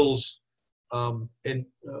for wills. One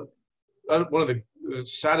of the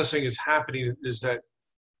saddest things happening is that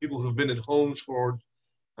people who've been in homes for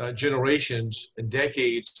generations and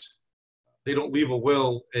decades, they don't leave a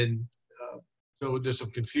will, and so there's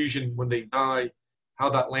some confusion when they die, how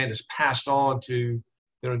that land is passed on to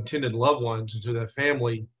their intended loved ones and to their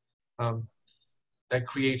family. That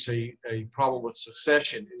creates a problem with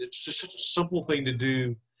succession. And it's just such a simple thing to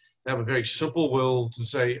do, to have a very simple will to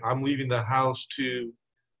say, I'm leaving the house to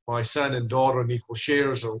my son and daughter in equal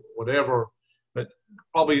shares or whatever. But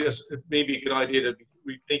probably it may be a good idea to be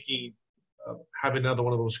rethinking having another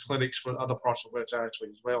one of those clinics for other parts of West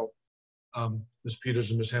Asheville as well. Ms.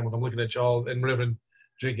 Peters and Ms. Hamilton, I'm looking at y'all and Reverend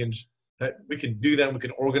Jenkins, that we can do that, we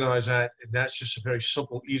can organize that, and that's just a very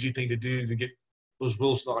simple, easy thing to do to get those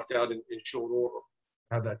wills knocked out in short order.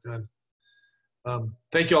 Have that done.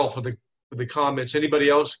 Thank you all for the comments. Anybody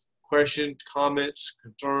else? Questions, comments,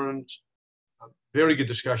 concerns? Very good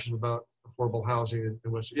discussion about affordable housing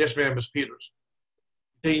in West. Yes, ma'am, Ms. Peters.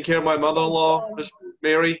 Taking care of my mother-in-law, Ms.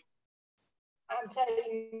 Mary. I'm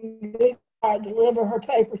taking good care. I deliver her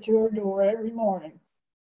paper to her door every morning.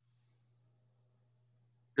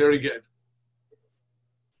 Very good.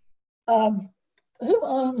 Who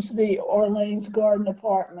owns the Orleans Garden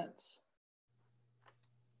Apartments?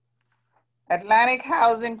 Atlantic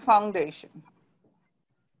Housing Foundation.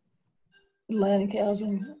 Atlantic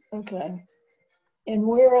Housing, okay. And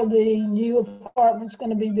where are the new apartments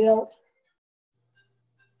going to be built?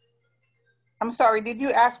 I'm sorry, did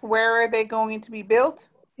you ask where are they going to be built?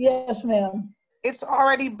 Yes, ma'am. It's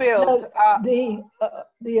already built. No,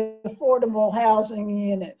 the affordable housing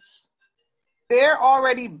units. They're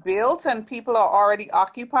already built and people are already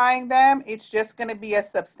occupying them. It's just going to be a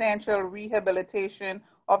substantial rehabilitation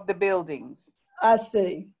of the buildings. I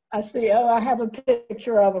see. I see. Oh, I have a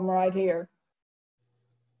picture of them right here.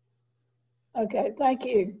 Okay, thank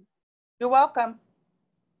you. You're welcome.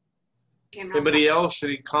 Anybody else?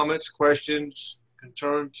 Any comments, questions,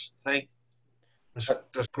 concerns?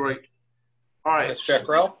 That's great. All right. Ms.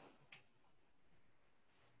 Jackrell?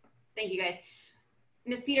 Thank you, guys.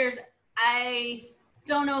 Ms. Peters, I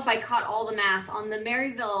don't know if I caught all the math on the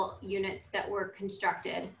Maryville units that were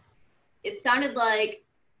constructed. It sounded like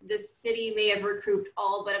the city may have recouped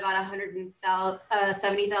all but about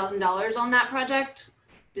 $170,000 on that project.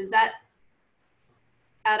 Does that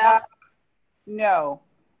add up? No.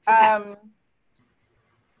 Okay.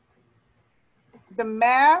 The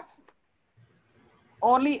math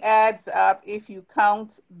only adds up if you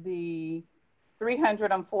count the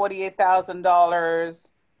 $348,000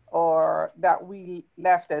 or that we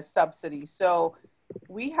left as subsidy. So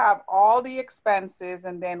we have all the expenses,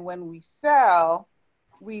 and then when we sell,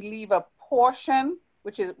 we leave a portion,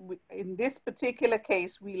 which is, in this particular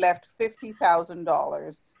case, we left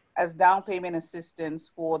 $50,000 as down payment assistance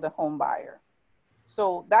for the home buyer.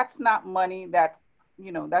 So that's not money that,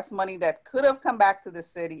 that's money that could have come back to the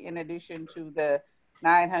city in addition to the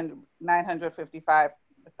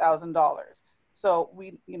 $955,000. So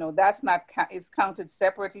that's not, it's counted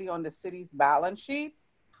separately on the city's balance sheet,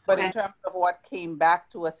 but in terms of what came back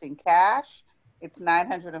to us in cash, it's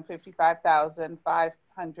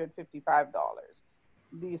 $955,555.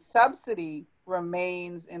 The subsidy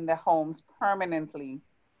remains in the homes permanently,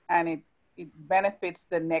 and it benefits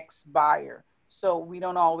the next buyer. So we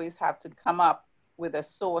don't always have to come up with a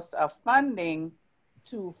source of funding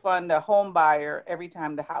to fund a home buyer every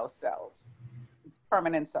time the house sells. It's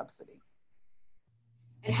permanent subsidy.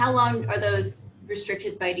 And how long are those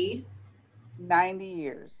restricted by deed? 90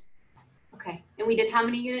 years. Okay. And we did how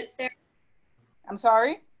many units there? I'm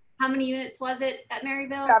sorry? How many units was it at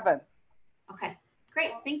Maryville? 7. Okay.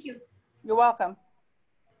 Great. Thank you. You're welcome.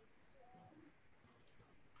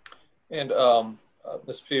 And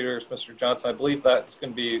Ms. Peters, Mr. Johnson, I believe that's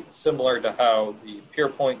going to be similar to how the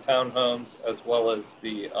Pierpoint townhomes as well as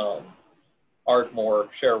the Ardmore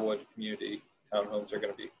Sherwood community townhomes are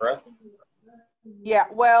going to be, correct? Yeah,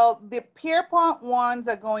 well, the Pierpont ones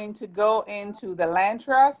are going to go into the land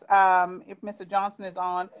trust. If Mr. Johnson is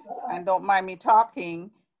on and don't mind me talking,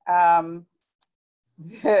 the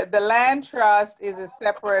land trust is a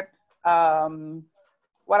separate,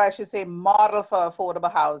 what I should say, model for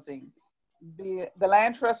affordable housing. The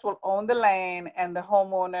land trust will own the land and the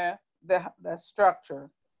homeowner, the structure.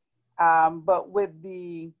 But with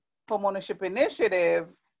the homeownership initiative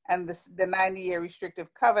and the 90-year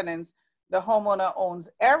restrictive covenants, the homeowner owns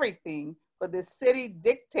everything, but the city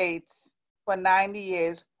dictates for 90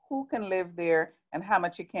 years who can live there and how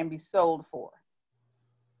much it can be sold for.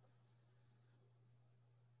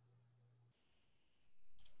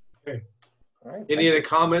 Okay. All right. Any other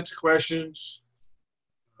comments, questions?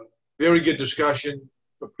 Very good discussion.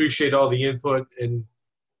 Appreciate all the input and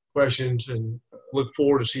questions, and look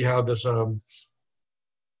forward to see how this would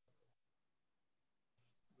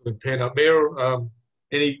pan out. Mayor,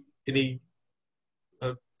 any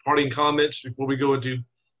parting comments before we go into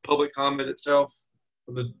public comment itself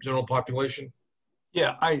for the general population?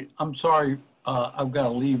 Yeah, I'm sorry, I've got to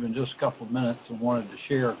leave in just a couple of minutes and wanted to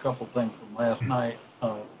share a couple of things from last night.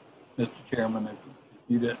 Mr. Chairman, if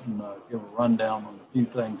you didn't give a rundown on a few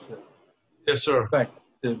things that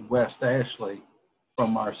affected West Ashley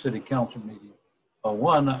from our city council meeting.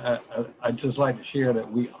 One, I'd just like to share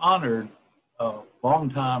that we honored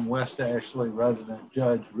longtime West Ashley resident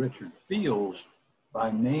Judge Richard Fields by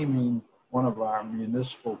naming one of our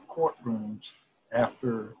municipal courtrooms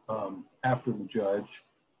after the judge.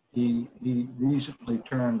 He recently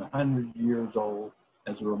turned 100 years old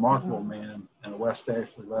as a remarkable man and a West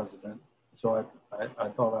Ashley resident. So I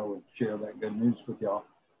thought I would share that good news with y'all.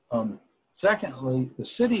 Secondly, the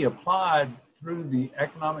city applied through the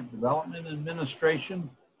Economic Development Administration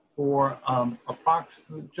for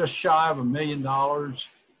approximately just shy of $1 million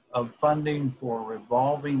of funding for a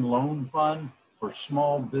revolving loan fund for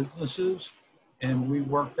small businesses. and we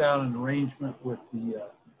worked out an arrangement with the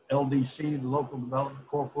LDC, the Local Development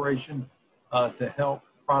Corporation, to help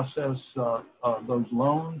process those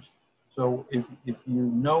loans. So if you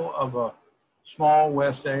know of a small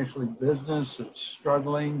West Ashley business that's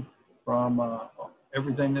struggling from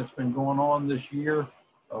everything that's been going on this year,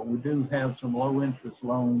 we do have some low interest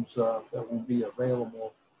loans that will be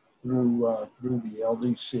available through the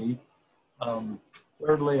LDC.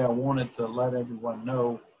 Thirdly, I wanted to let everyone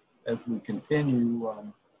know as we continue,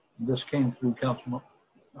 this came through Council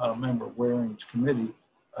Member Waring's committee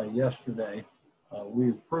yesterday. We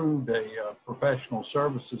approved a professional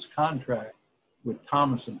services contract with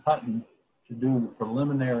Thomas and Hutton to do the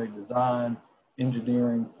preliminary design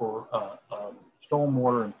engineering for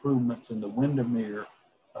stormwater improvements in the Windermere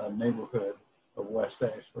neighborhood of West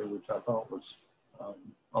Ashley, which I thought was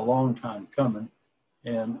a long time coming.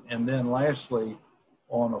 And then lastly,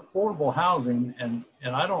 on affordable housing, and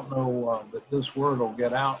I don't know that this word will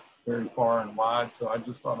get out very far and wide, so I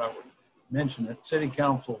just thought I would mention it. City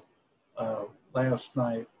Council last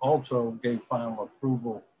night also gave final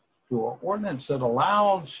approval to an ordinance that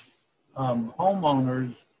allows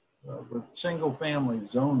homeowners with single family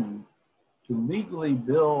zoning to legally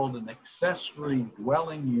build an accessory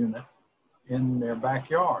dwelling unit in their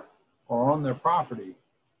backyard or on their property.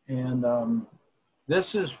 And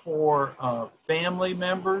this is for family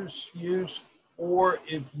members' use, or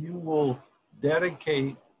if you will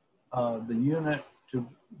dedicate the unit to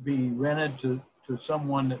be rented to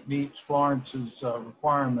someone that meets Florence's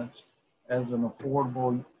requirements as an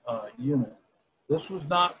affordable unit. This was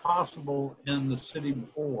not possible in the city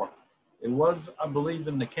before. It was, I believe,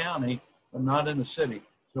 in the county, but not in the city.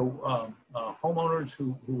 So homeowners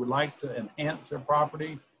who would like to enhance their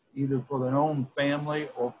property, either for their own family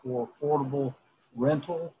or for affordable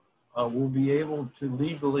rental, will be able to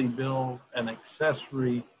legally build an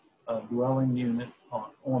accessory dwelling unit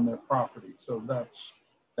on their property. So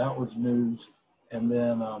that was news. And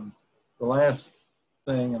then the last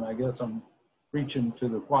thing, and I guess I'm preaching to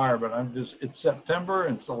the choir, but it's September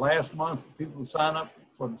and it's the last month for people to sign up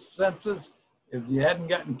for the census. If you hadn't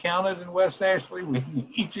gotten counted in West Ashley, we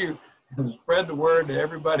need you to spread the word to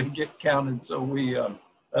everybody get counted. So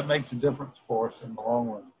that makes a difference for us in the long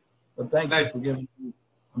run. But thank you for giving me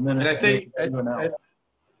a minute. And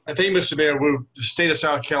I think, Mr. Mayor, the state of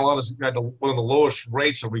South Carolina's got one of the lowest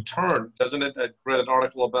rates of return, doesn't it? I read an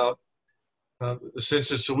article about the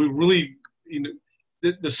census. So we really,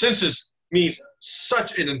 the census means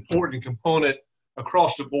such an important component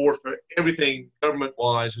across the board for everything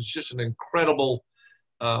government-wise. It's just an incredible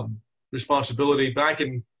responsibility. Back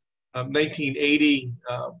in 1980,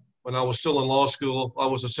 when I was still in law school, I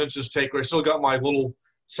was a census taker. I still got my little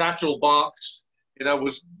satchel box, and I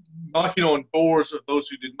was knocking on doors of those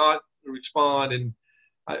who did not respond. And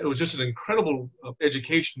it was just an incredible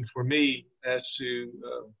education for me as to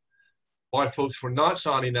why folks were not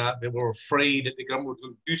signing up. They were afraid that the government was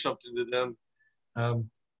going to do something to them.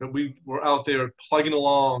 But we were out there plugging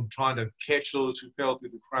along, trying to catch those who fell through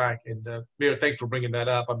the crack. And Mayor, thanks for bringing that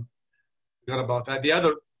up. I forgot about that. The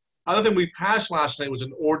other thing we passed last night was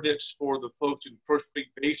an ordinance for the folks in First Creek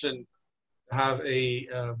Basin to have a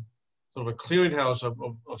sort of a clearinghouse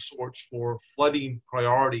of sorts for flooding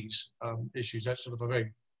priorities issues. That's sort of a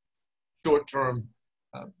very short-term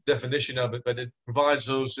definition of it, but it provides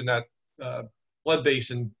those in that flood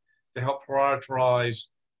basin to help prioritize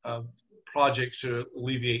projects to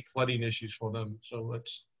alleviate flooding issues for them. So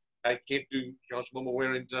I can't do Councilmember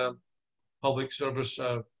Waring's public service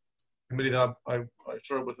committee that I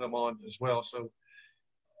serve with them on as well. So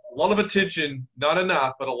a lot of attention, not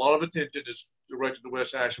enough, but a lot of attention is directed to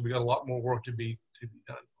West Ashley. We got a lot more work to be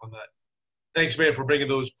done on that. Thanks, man, for bringing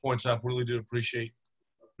those points up. Really do appreciate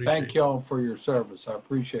Thank y'all for your service. I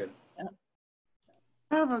appreciate it.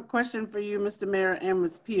 I have a question for you, Mr. Mayor and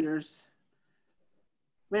Ms. Peters.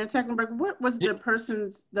 Mayor Tecklenburg, what was the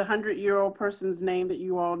 100-year-old person's name that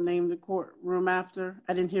you all named the courtroom after?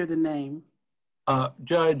 I didn't hear the name.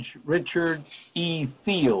 Judge Richard E.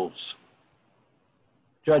 Fields.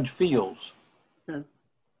 Judge Fields. Okay.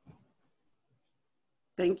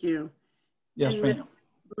 Thank you. Yes, ma'am.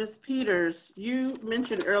 Ms. Peters, you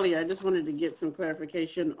mentioned earlier, I just wanted to get some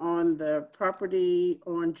clarification on the property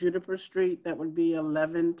on Juniper Street that would be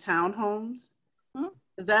 11 townhomes.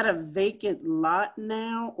 Is that a vacant lot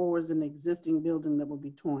now, or is it an existing building that will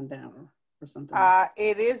be torn down or something?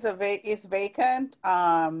 It is it's vacant.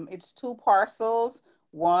 It's 2 parcels.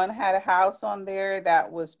 One had a house on there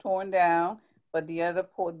that was torn down, but the other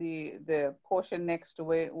the portion next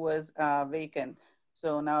to it was vacant.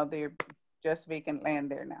 So now they're just vacant land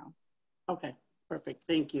there now. Okay, perfect.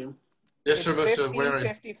 Thank you. Yes, sir, Mr. Waring.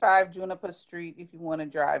 1555 Juniper Street if you want to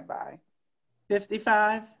drive by.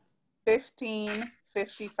 55?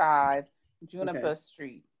 1555 Juniper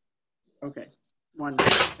Street. Okay,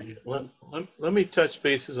 wonderful. Let me touch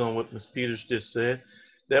bases on what Ms. Peters just said.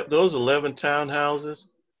 Those 11 townhouses,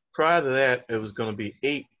 prior to that, it was going to be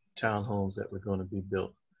 8 townhomes that were going to be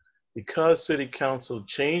built. Because City Council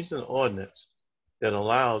changed an ordinance that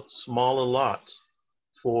allowed smaller lots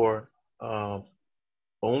for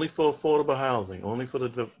only for affordable housing, only for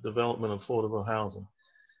the development of affordable housing.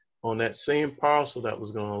 On that same parcel that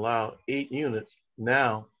was going to allow 8 units,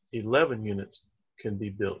 now 11 units can be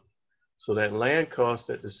built. So that land cost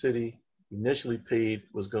that the city initially paid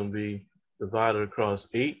was going to be divided across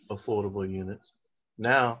 8 affordable units.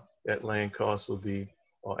 Now that land cost will be,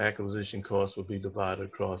 or acquisition cost will be divided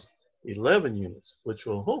across 11 units, which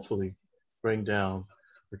will hopefully bring down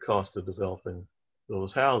the cost of developing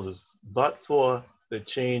those houses. But for the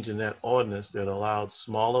change in that ordinance that allowed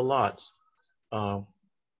smaller lots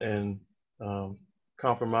and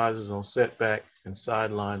compromises on setback and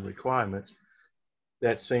sideline requirements,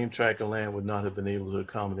 that same tract of land would not have been able to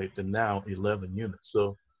accommodate the now 11 units.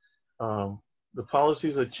 So the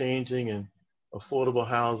policies are changing and affordable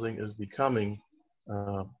housing is becoming,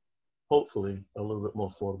 hopefully, a little bit more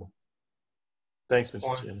affordable. Thanks,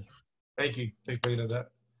 Mr. Chairman. Thank you. Thanks for bringing that.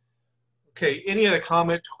 Okay, any other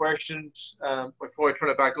comments, questions before I turn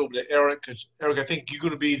it back over to Eric? Because Eric, I think you're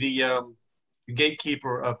going to be the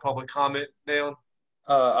gatekeeper of public comment now.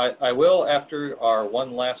 I will after our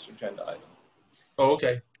one last agenda item. Oh,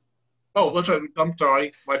 okay. Oh, that's right. I'm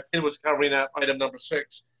sorry. My pen was covering that item number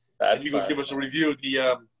 6. That's you can give us a review of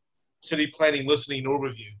the city planning listening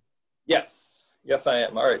overview. Yes. Yes, I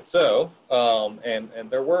am. All right. So, and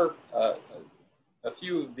there were a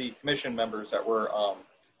few of the commission members that were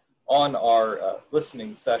on our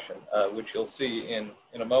listening session, which you'll see in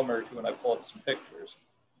a moment or two when I pull up some pictures.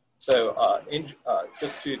 So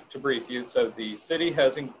just to brief you, so the city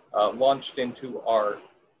has launched into our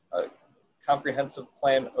comprehensive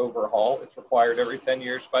plan overhaul. It's required every 10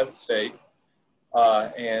 years by the state.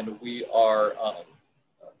 And we are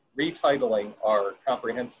retitling our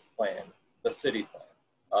comprehensive plan, the city plan.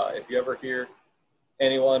 If you ever hear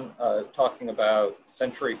anyone talking about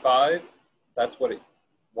Century 5, that's what it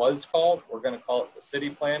was called. We're going to call it the city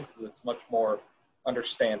plan because it's much more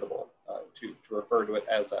understandable to refer to it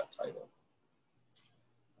as that title.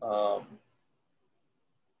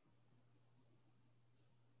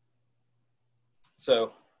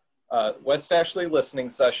 So West Ashley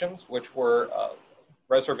listening sessions, which were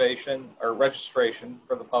reservation or registration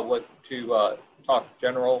for the public to talk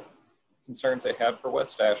general concerns they had for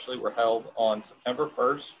West Ashley, were held on September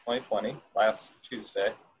 1st, 2020, last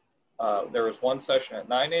Tuesday. There was one session at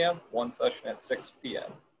 9 a.m., one session at 6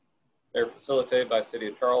 p.m. They're facilitated by City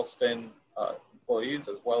of Charleston employees,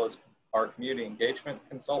 as well as our community engagement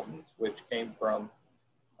consultants, which came from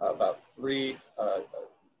about 3,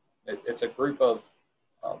 it's a group of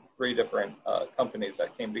 3 different companies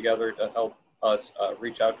that came together to help us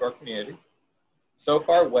reach out to our community. So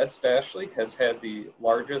far, West Ashley has had the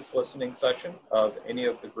largest listening session of any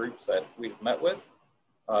of the groups that we've met with.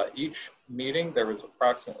 Each meeting, there was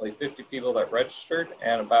approximately 50 people that registered,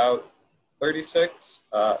 and about 36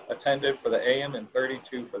 attended for the AM and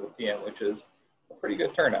 32 for the PM, which is a pretty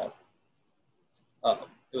good turnout.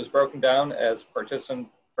 It was broken down as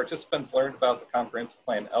participants learned about the comprehensive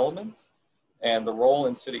plan elements and the role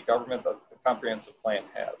in city government that the comprehensive plan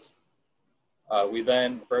has. We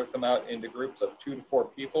then broke them out into groups of 2 to 4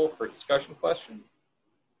 people for discussion questions.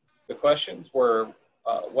 The questions were,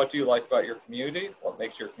 what do you like about your community? What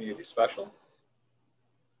makes your community special?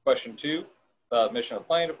 Question 2, the mission of the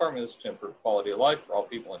planning department is to improve quality of life for all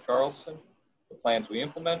people in Charleston. The plans we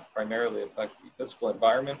implement primarily affect the physical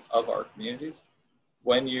environment of our communities.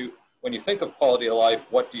 When you think of quality of life,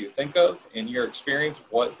 what do you think of? In your experience,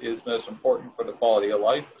 what is most important for the quality of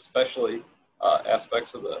life, especially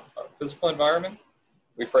aspects of the physical environment?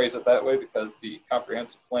 We phrase it that way because the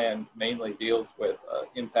comprehensive plan mainly deals with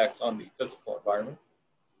impacts on the physical environment.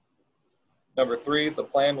 Number 3, the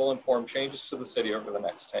plan will inform changes to the city over the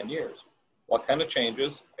next 10 years. What kind of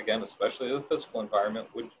changes, again, especially the physical environment,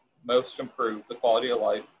 would most improve the quality of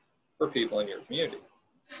life for people in your community?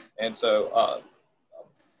 And so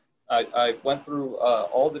I went through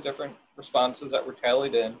all the different responses that were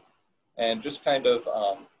tallied in, and just kind of,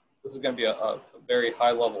 this is going to be a very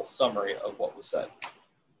high-level summary of what was said.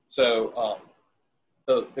 So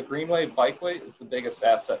the Greenway Bikeway is the biggest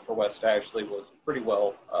asset for West Ashley, was pretty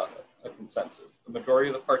well a consensus. The majority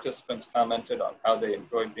of the participants commented on how they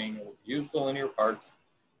enjoyed being able to use the linear parks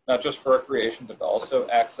not just for recreation, but also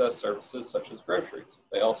access services such as groceries.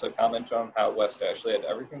 They also comment on how West Ashley had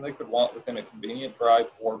everything they could want within a convenient drive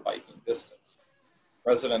or biking distance.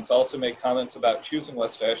 Residents also made comments about choosing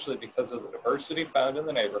West Ashley because of the diversity found in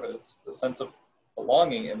the neighborhoods, the sense of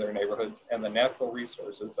belonging in their neighborhoods, and the natural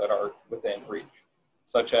resources that are within reach,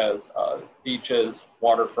 such as beaches,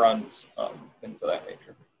 waterfronts, things of that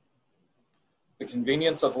nature. The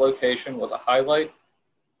convenience of location was a highlight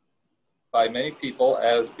by many people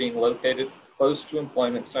as being located close to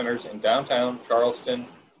employment centers in downtown Charleston,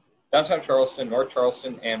 North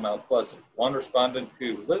Charleston, and Mount Pleasant. One respondent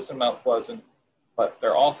who lives in Mount Pleasant, but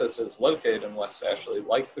their office is located in West Ashley,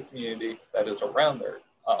 liked the community that is around their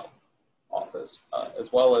office,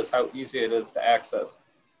 as well as how easy it is to access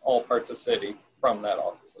all parts of the city from that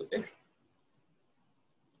office location.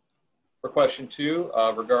 For question 2,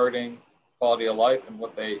 regarding quality of life and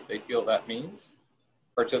what they feel that means,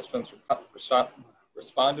 participants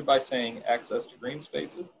responded by saying access to green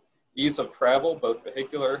spaces, ease of travel, both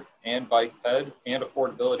vehicular and bike ped, and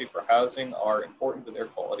affordability for housing are important to their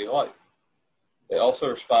quality of life. They also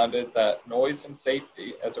responded that noise and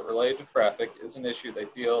safety as it related to traffic is an issue they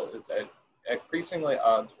feel is at increasingly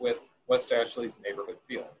odds with West Ashley's neighborhood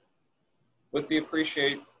feeling. With the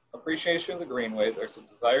appreciation of the Greenway, there's a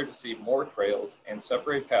desire to see more trails and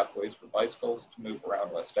separate pathways for bicycles to move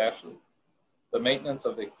around West Ashley. The maintenance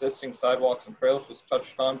of existing sidewalks and trails was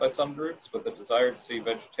touched on by some groups, with a desire to see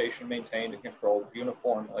vegetation maintained and controlled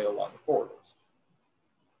uniformly along the corridors.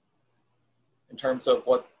 In terms of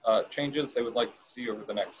what changes they would like to see over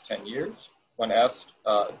the next 10 years, when asked,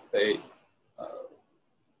 a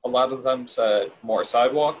lot of them said more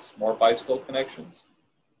sidewalks, more bicycle connections,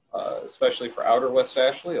 especially for outer West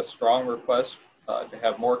Ashley, a strong request to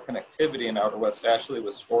have more connectivity in outer West Ashley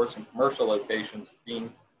with stores and commercial locations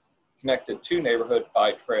being connected to neighborhood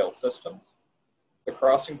by trail systems. The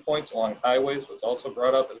crossing points along highways was also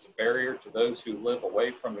brought up as a barrier to those who live away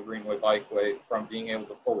from the Greenway Bikeway from being able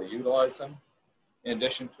to fully utilize them. In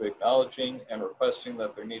addition to acknowledging and requesting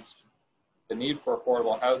that the need for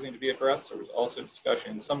affordable housing to be addressed, there was also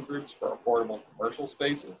discussion in some groups for affordable commercial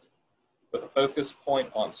spaces, with a focus point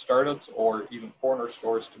on startups or even corner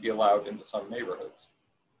stores to be allowed into some neighborhoods.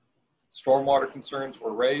 Stormwater concerns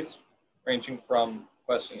were raised, ranging from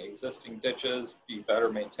requesting existing ditches be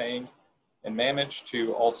better maintained and managed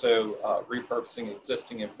to also repurposing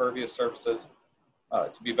existing impervious surfaces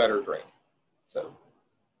to be better drained. So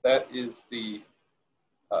that is the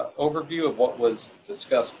overview of what was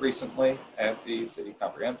discussed recently at the City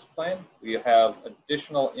Comprehensive Plan. We have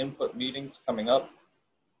additional input meetings coming up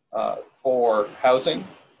for housing,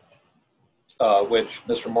 which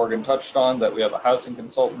Mr. Morgan touched on, that we have a housing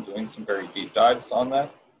consultant doing some very deep dives on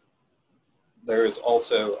that. There is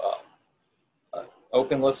also an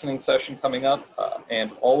open listening session coming up,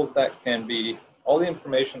 and all of that can be, all the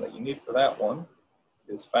information that you need for that one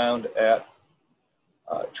is found at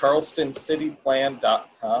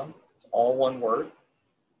charlestoncityplan.com. It's all one word.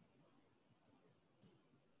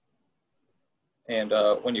 And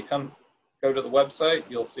when you go to the website,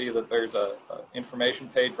 you'll see that there's a information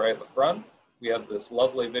page right at the front. We have this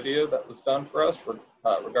lovely video that was done for us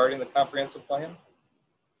regarding the comprehensive plan.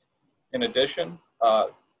 In addition,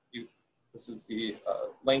 this is the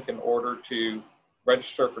link in order to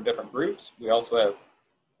register for different groups. We also have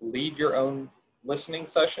lead your own listening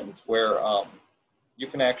sessions where you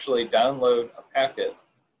can actually download a packet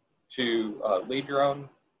to lead your own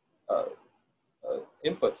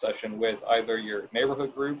input session with either your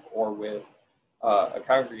neighborhood group or with a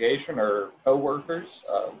congregation or co-workers,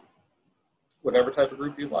 whatever type of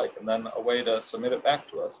group you'd like, and then a way to submit it back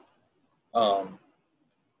to us.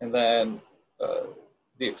 And then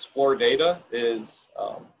the Explore data is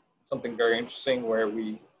something very interesting where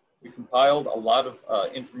we compiled a lot of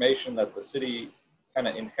information that the city kind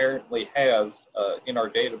of inherently has in our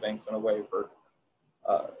data banks in a way for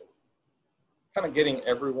kind of getting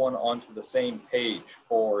everyone onto the same page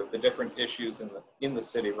for the different issues in the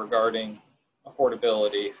city regarding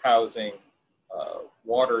affordability, housing,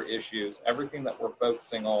 water issues, everything that we're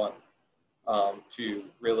focusing on to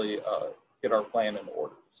really get our plan in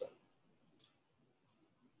order. So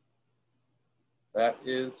that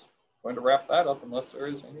is going to wrap that up unless there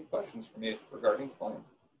is any questions for me regarding the plan.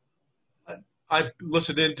 I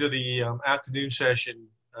listened into the afternoon session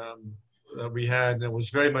that we had, and I was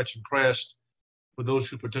very much impressed with those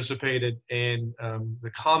who participated, and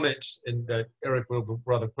the comments and that Eric went over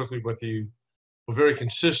rather quickly with you were very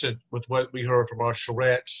consistent with what we heard from our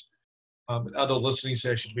charrettes and other listening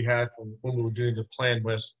sessions we had from when we were doing the plan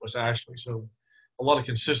West Ashley. So a lot of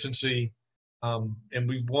consistency, and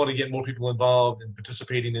we want to get more people involved and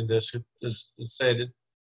participating in this. As it said,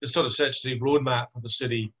 this sort of sets the roadmap for the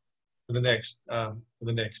city for the next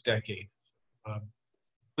decade.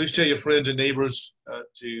 Please tell your friends and neighbors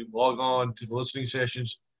to log on to the listening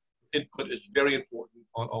sessions. Input is very important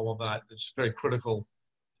on all of that. It's very critical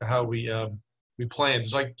to how we plan.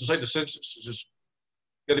 Just like the census, it's just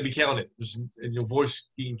got to be counted, and your voice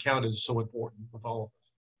being counted is so important with all of us.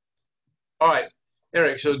 All right,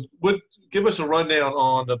 Eric. So, give us a rundown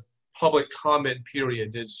on the public comment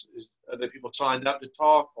period. Are there people signed up to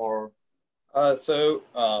talk, or?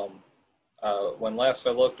 When last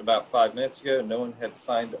I looked about 5 minutes ago, no one had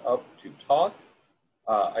signed up to talk.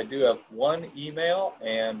 I do have one email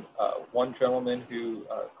and one gentleman who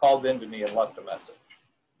called in to me and left a message.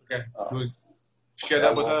 Okay. Share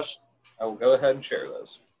that with us? I will go ahead and share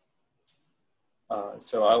those.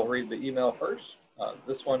 So I'll read the email first.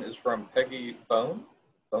 This one is from Peggy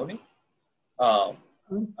Boney.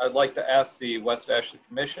 I'd like to ask the West Ashley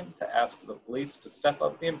Commission to ask the police to step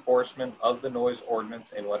up the enforcement of the noise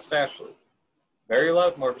ordinance in West Ashley. Very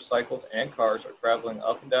loud motorcycles and cars are traveling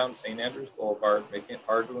up and down St. Andrews Boulevard, making it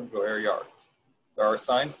hard to enjoy our yards. There are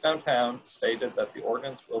signs downtown stated that the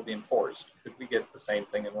ordinance will be enforced. Could we get the same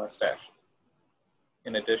thing in West Ashley?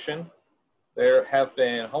 In addition, there have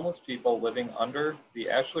been homeless people living under the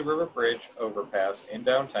Ashley River Bridge overpass in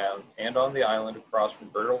downtown and on the island across from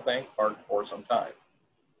Burial Bank Park for some time.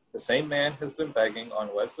 The same man has been begging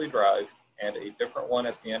on Wesley Drive and a different one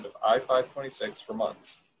at the end of I-526 for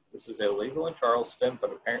months. This is illegal in Charleston,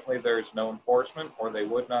 but apparently there is no enforcement or they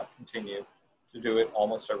would not continue to do it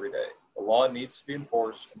almost every day. The law needs to be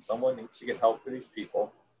enforced and someone needs to get help for these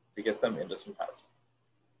people to get them into some housing.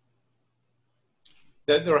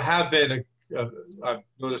 There have been, I've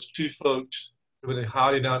noticed 2 folks who have been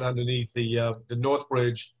hiding out underneath the North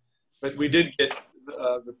Bridge, but we did get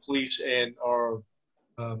the police and our,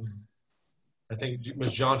 I think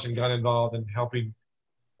Ms. Johnson got involved in helping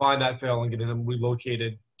find that fellow and getting him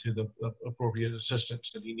relocated to the appropriate assistance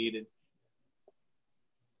that he needed.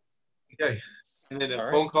 Okay, and then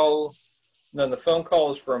a phone call. And then the phone call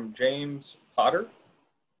is from James Potter.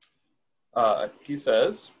 He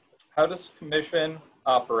says, how does the commission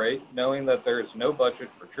operate knowing that there is no budget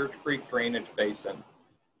for Church Creek Drainage Basin,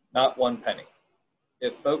 not 1 penny?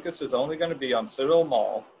 If focus is only going to be on Citadel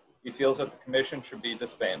Mall, he feels that the commission should be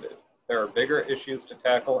disbanded. There are bigger issues to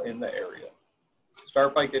tackle in the area.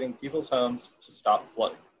 Start by getting people's homes to stop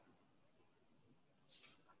flooding.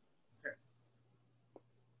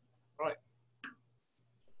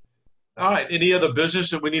 All right. Any other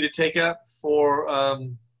business that we need to take up for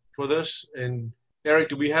this? And Eric,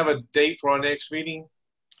 do we have a date for our next meeting?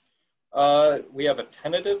 We have a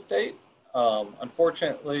tentative date.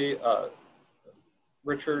 Unfortunately,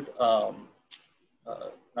 Richard,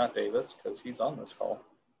 not Davis, because he's on this call.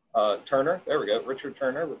 Turner, there we go. Richard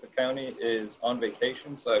Turner with the county is on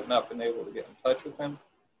vacation, so I've not been able to get in touch with him.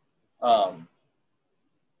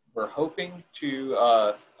 We're hoping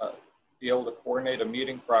to be able to coordinate a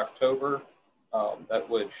meeting for October that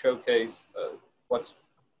would showcase what's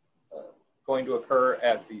going to occur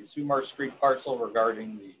at the Sumar Street parcel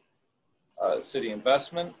regarding the city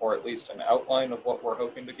investment, or at least an outline of what we're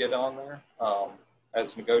hoping to get on there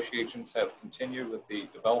as negotiations have continued with the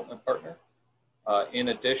development partner. In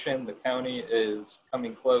addition, the county is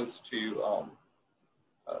coming close to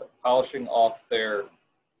polishing off their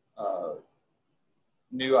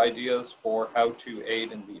new ideas for how to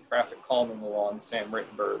aid in the traffic calming along Sam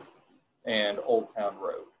Rittenberg and Old Town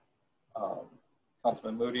Road.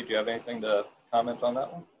 Councilman Moody, do you have anything to comment on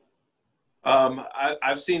that one?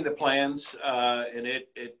 I've seen the plans, and it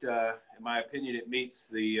in my opinion, it meets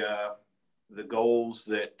the goals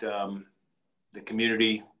that the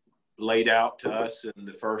community laid out to us in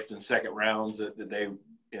the first and second rounds that they,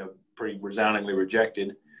 pretty resoundingly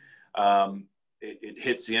rejected. It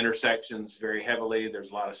hits the intersections very heavily. There's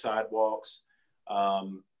a lot of sidewalks,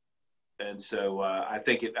 and so I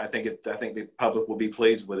think the public will be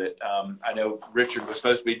pleased with it. I know Richard was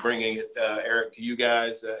supposed to be bringing it, Eric, to you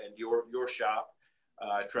guys and your shop.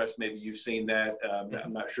 I trust maybe you've seen that.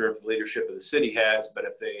 I'm not sure if the leadership of the city has, but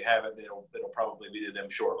if they haven't, it'll probably be to them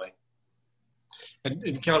shortly.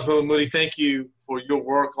 And Councilman Moody, thank you for your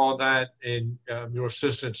work on that, and your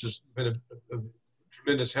assistance has been a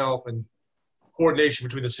tremendous help, and coordination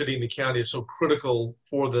between the city and the county is so critical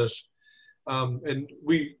for this. And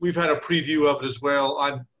we've had a preview of it as well.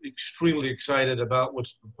 I'm extremely excited about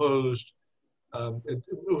what's proposed.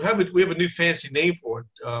 We have a new fancy name for it,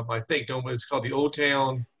 I think, don't we? It's called the Old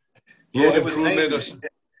Town Road Improvement.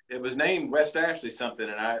 It was named West Ashley something,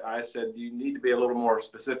 and I said you need to be a little more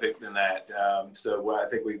specific than that. So I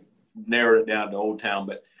think we narrowed it down to Old Town.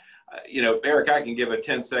 But you know, Eric, I can give a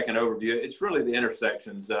 10-second overview. It's really the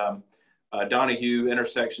intersections. Donahue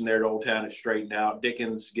intersection there at Old Town is straightened out.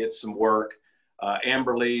 Dickens gets some work.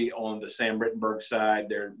 Amberley on the Sam Rittenberg side,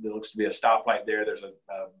 there looks to be a stoplight there. There's a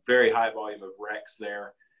very high volume of wrecks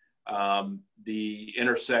there. The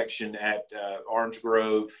intersection at Orange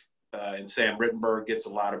Grove and Sam Rittenberg gets a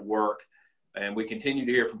lot of work. And we continue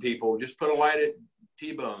to hear from people, just put a light at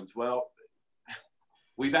T-bones. Well,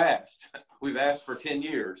 we've asked for 10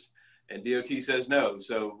 years and DOT says no.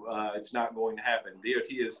 So it's not going to happen. DOT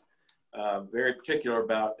is very particular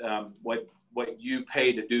about what you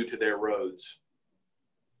pay to do to their roads.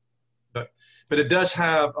 But it does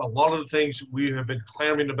have a lot of the things we have been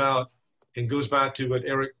clamoring about, and goes back to what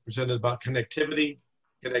Eric presented about connectivity.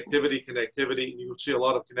 And you'll see a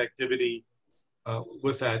lot of connectivity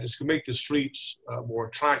with that. It's going to make the streets more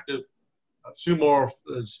attractive. Sumar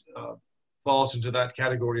falls into that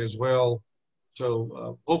category as well.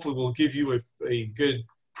 So hopefully we'll give you a good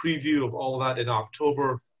preview of all of that in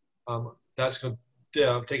October. That's going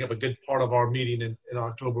to take up a good part of our meeting in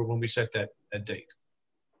October when we set that date.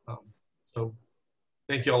 So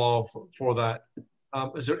thank you all for that.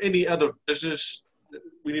 Is there any other business that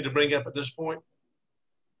we need to bring up at this point?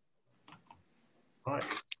 All right.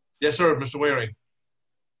 Yes, sir, Mr. Waring.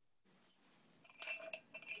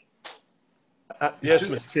 Yes,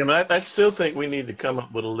 Mr. Chairman, I still think we need to come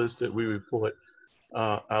up with a list that we report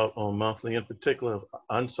out on monthly, in particular of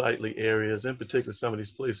unsightly areas, in particular some of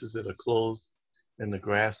these places that are closed and the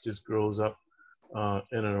grass just grows up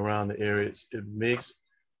in and around the areas. It makes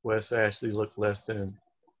West Ashley look less than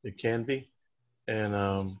it can be. And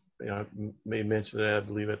you know, I may mention that, I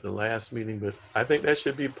believe, at the last meeting, but I think that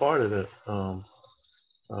should be part of the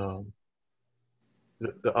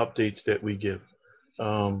updates that we give.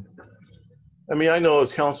 I mean, I know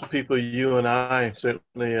as council people, you and I, and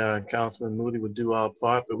certainly Councilman Moody would do our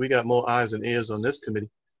part, but we got more eyes and ears on this committee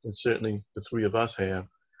than certainly the three of us have.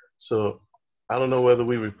 So I don't know whether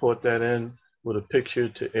we report that in with a picture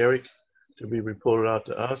to Eric to be reported out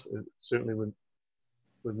to us. It certainly would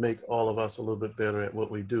make all of us a little bit better at what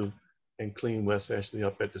we do and clean West Ashley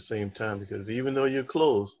up at the same time, because even though you're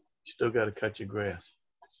closed, you still got to cut your grass.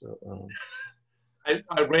 So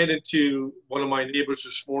I ran into one of my neighbors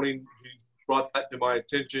this morning who brought that to my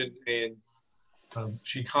attention, and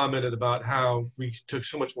she commented about how we took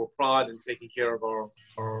so much more pride in taking care of our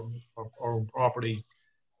own property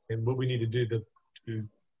and what we need to do to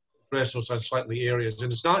address those unsightly areas.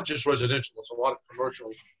 And it's not just residential, it's a lot of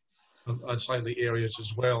commercial unsightly areas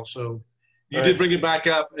as well. So you did bring it back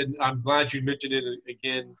up, and I'm glad you mentioned it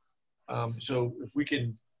again. So if we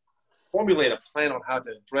can formulate a plan on how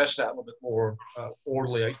to address that a little bit more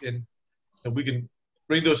orderly, and we can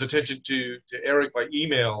bring those attention to Eric by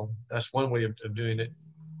email. That's one way of doing it.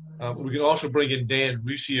 We can also bring in Dan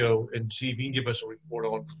Ruscio and see if he can give us a report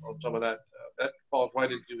on some of that. That falls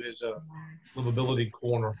right into his livability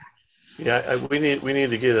corner. yeah, we need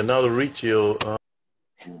to get another Riccio,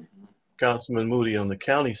 Councilman Moody on the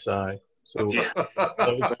county side. So yeah,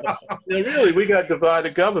 really, we got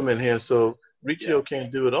divided government here, so Riccio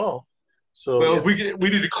can't do it all. So well, we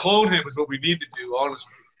need to clone him is what we need to do,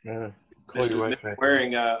 honestly. Yeah. Mr.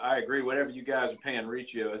 Waring, I agree. Whatever you guys are paying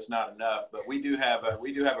Riccio, it's not enough. But we do have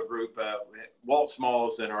a group, Walt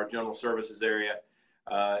Smalls in our general services area,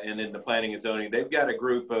 and in the planning and zoning. They've got a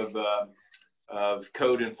group of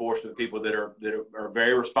code enforcement people that are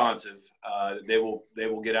very responsive. They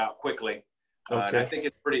will get out quickly. Okay. And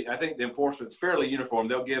I think the enforcement's fairly uniform.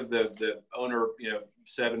 They'll give the owner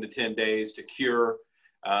 7 to 10 days to cure,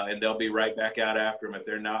 and they'll be right back out after them. If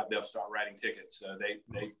they're not, they'll start writing tickets. So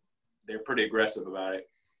they're pretty aggressive about it.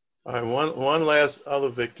 All right, one last other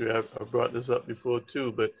victory. I brought this up before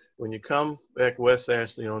too, but when you come back West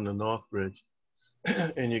Ashley on the North Bridge,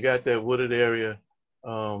 and you got that wooded area,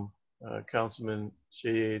 Councilman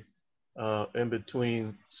Shade, in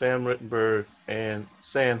between Sam Rittenberg and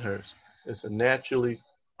Sandhurst. It's a naturally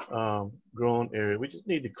grown area. We just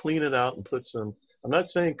need to clean it out and put some, I'm not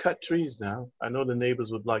saying cut trees down. I know the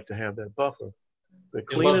neighbors would like to have that buffer, but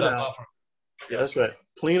clean it out. Buffer. Yeah, that's right.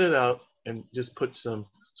 Clean it out and just put some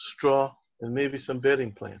straw and maybe some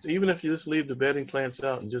bedding plants. Even if you just leave the bedding plants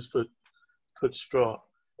out and just put straw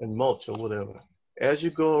and mulch or whatever. As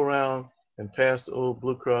you go around and past the old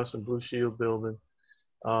Blue Cross and Blue Shield building,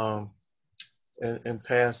 and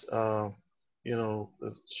past the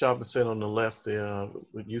shopping center on the left there,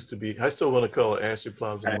 it used to be, I still want to call it Ashley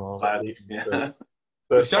Plaza Mall. Yeah.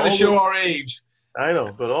 But trying to show our age. I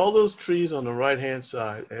know, but all those trees on the right-hand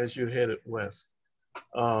side as you headed west,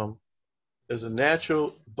 there's a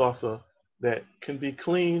natural buffer that can be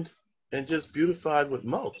cleaned and just beautified with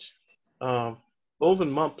mulch. over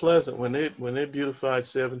in Mount Pleasant, when they beautified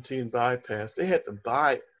 17 bypass, they had to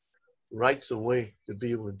buy rights of way to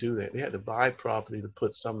be able to do that. They had to buy property to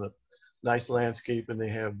put some of the nice landscaping they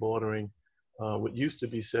have bordering what used to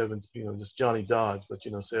be just Johnny Dodge, but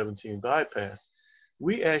 17 bypass.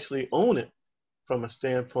 We actually own it from a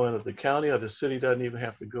standpoint of the county or the city doesn't even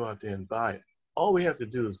have to go out there and buy it. All we have to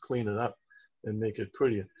do is clean it up and make it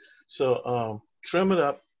prettier. So trim it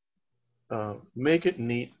up, make it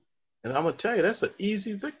neat, and I'm gonna tell you that's an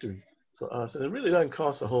easy victory for us, and it really doesn't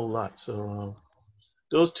cost a whole lot. So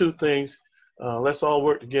those two things, let's all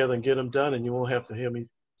work together and get them done, and you won't have to hear me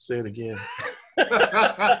say it again.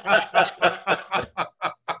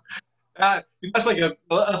 That's like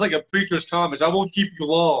a preacher's comments. I won't keep you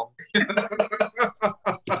long.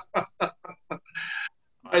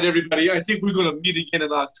 All right, everybody. I think we're going to meet again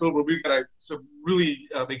in October. We've got some really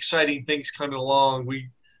exciting things coming along. We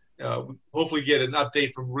hopefully get an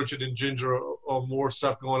update from Richard and Ginger on more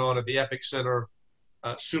stuff going on at the Epic Center,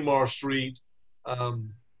 Sumar Street,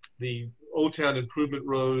 the Old Town Improvement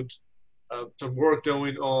Roads, some work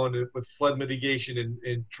going on with flood mitigation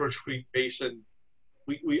in Church Creek Basin.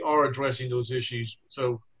 We are addressing those issues.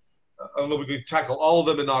 So I don't know if we can tackle all of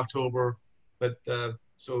them in October, but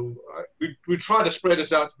we try to spread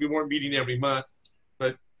this out so we weren't meeting every month.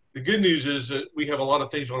 But the good news is that we have a lot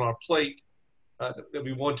of things on our plate that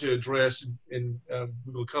we want to address, and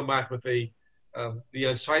we will come back with the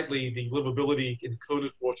unsightly, the livability and code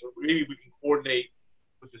enforcement. Maybe we can coordinate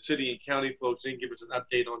with the city and county folks and give us an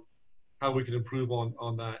update on how we can improve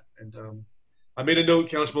on that. And I made a note,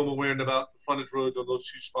 Councilwoman Warren, about the frontage roads on those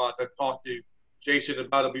two spots. I've talked to Jason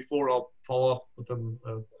about it before. I'll follow up with them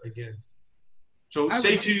again. So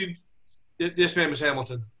stay tuned. Yes, ma'am, Ms.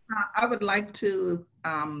 Hamilton. I would like to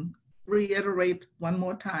reiterate one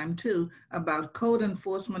more time too about code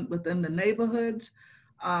enforcement within the neighborhoods.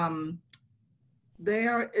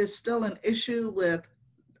 There is still an issue with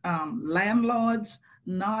landlords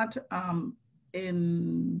not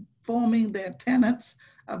informing their tenants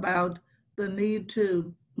about the need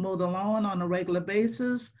to mow the lawn on a regular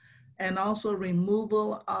basis, and also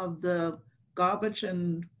removal of the garbage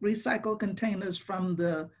and recycle containers from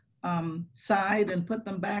the side and put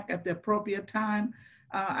them back at the appropriate time.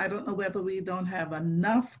 I don't know whether we don't have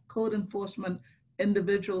enough code enforcement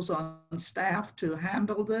individuals on staff to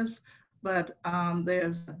handle this, but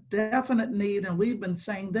there's a definite need, and we've been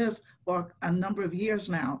saying this for a number of years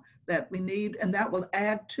now, that we need, and that will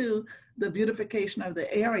add to the beautification of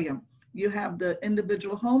the area. You have the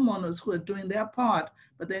individual homeowners who are doing their part,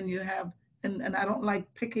 but then you have, and I don't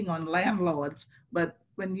like picking on landlords, but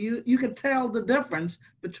when you can tell the difference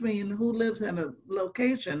between who lives in a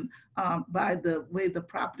location by the way the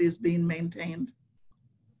property is being maintained.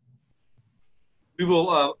 We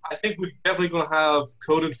will, I think we're definitely going to have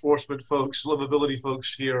code enforcement folks, livability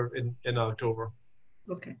folks here in October.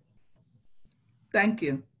 Okay. Thank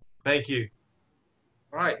you. Thank you.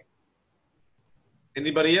 All right.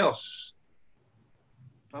 Anybody else?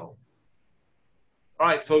 No. All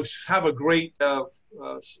right, folks, have a great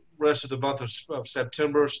rest of the month of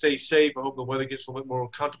September. Stay safe. I hope the weather gets a little bit more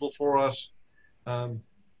comfortable for us.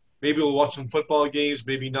 Maybe we'll watch some football games,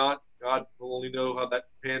 maybe not. God will only know how that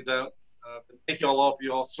pans out. But thank you all for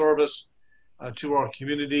your service to our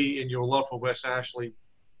community and your love for West Ashley.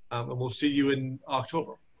 And we'll see you in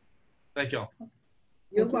October. Thank you all.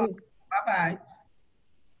 You're welcome. Bye-bye.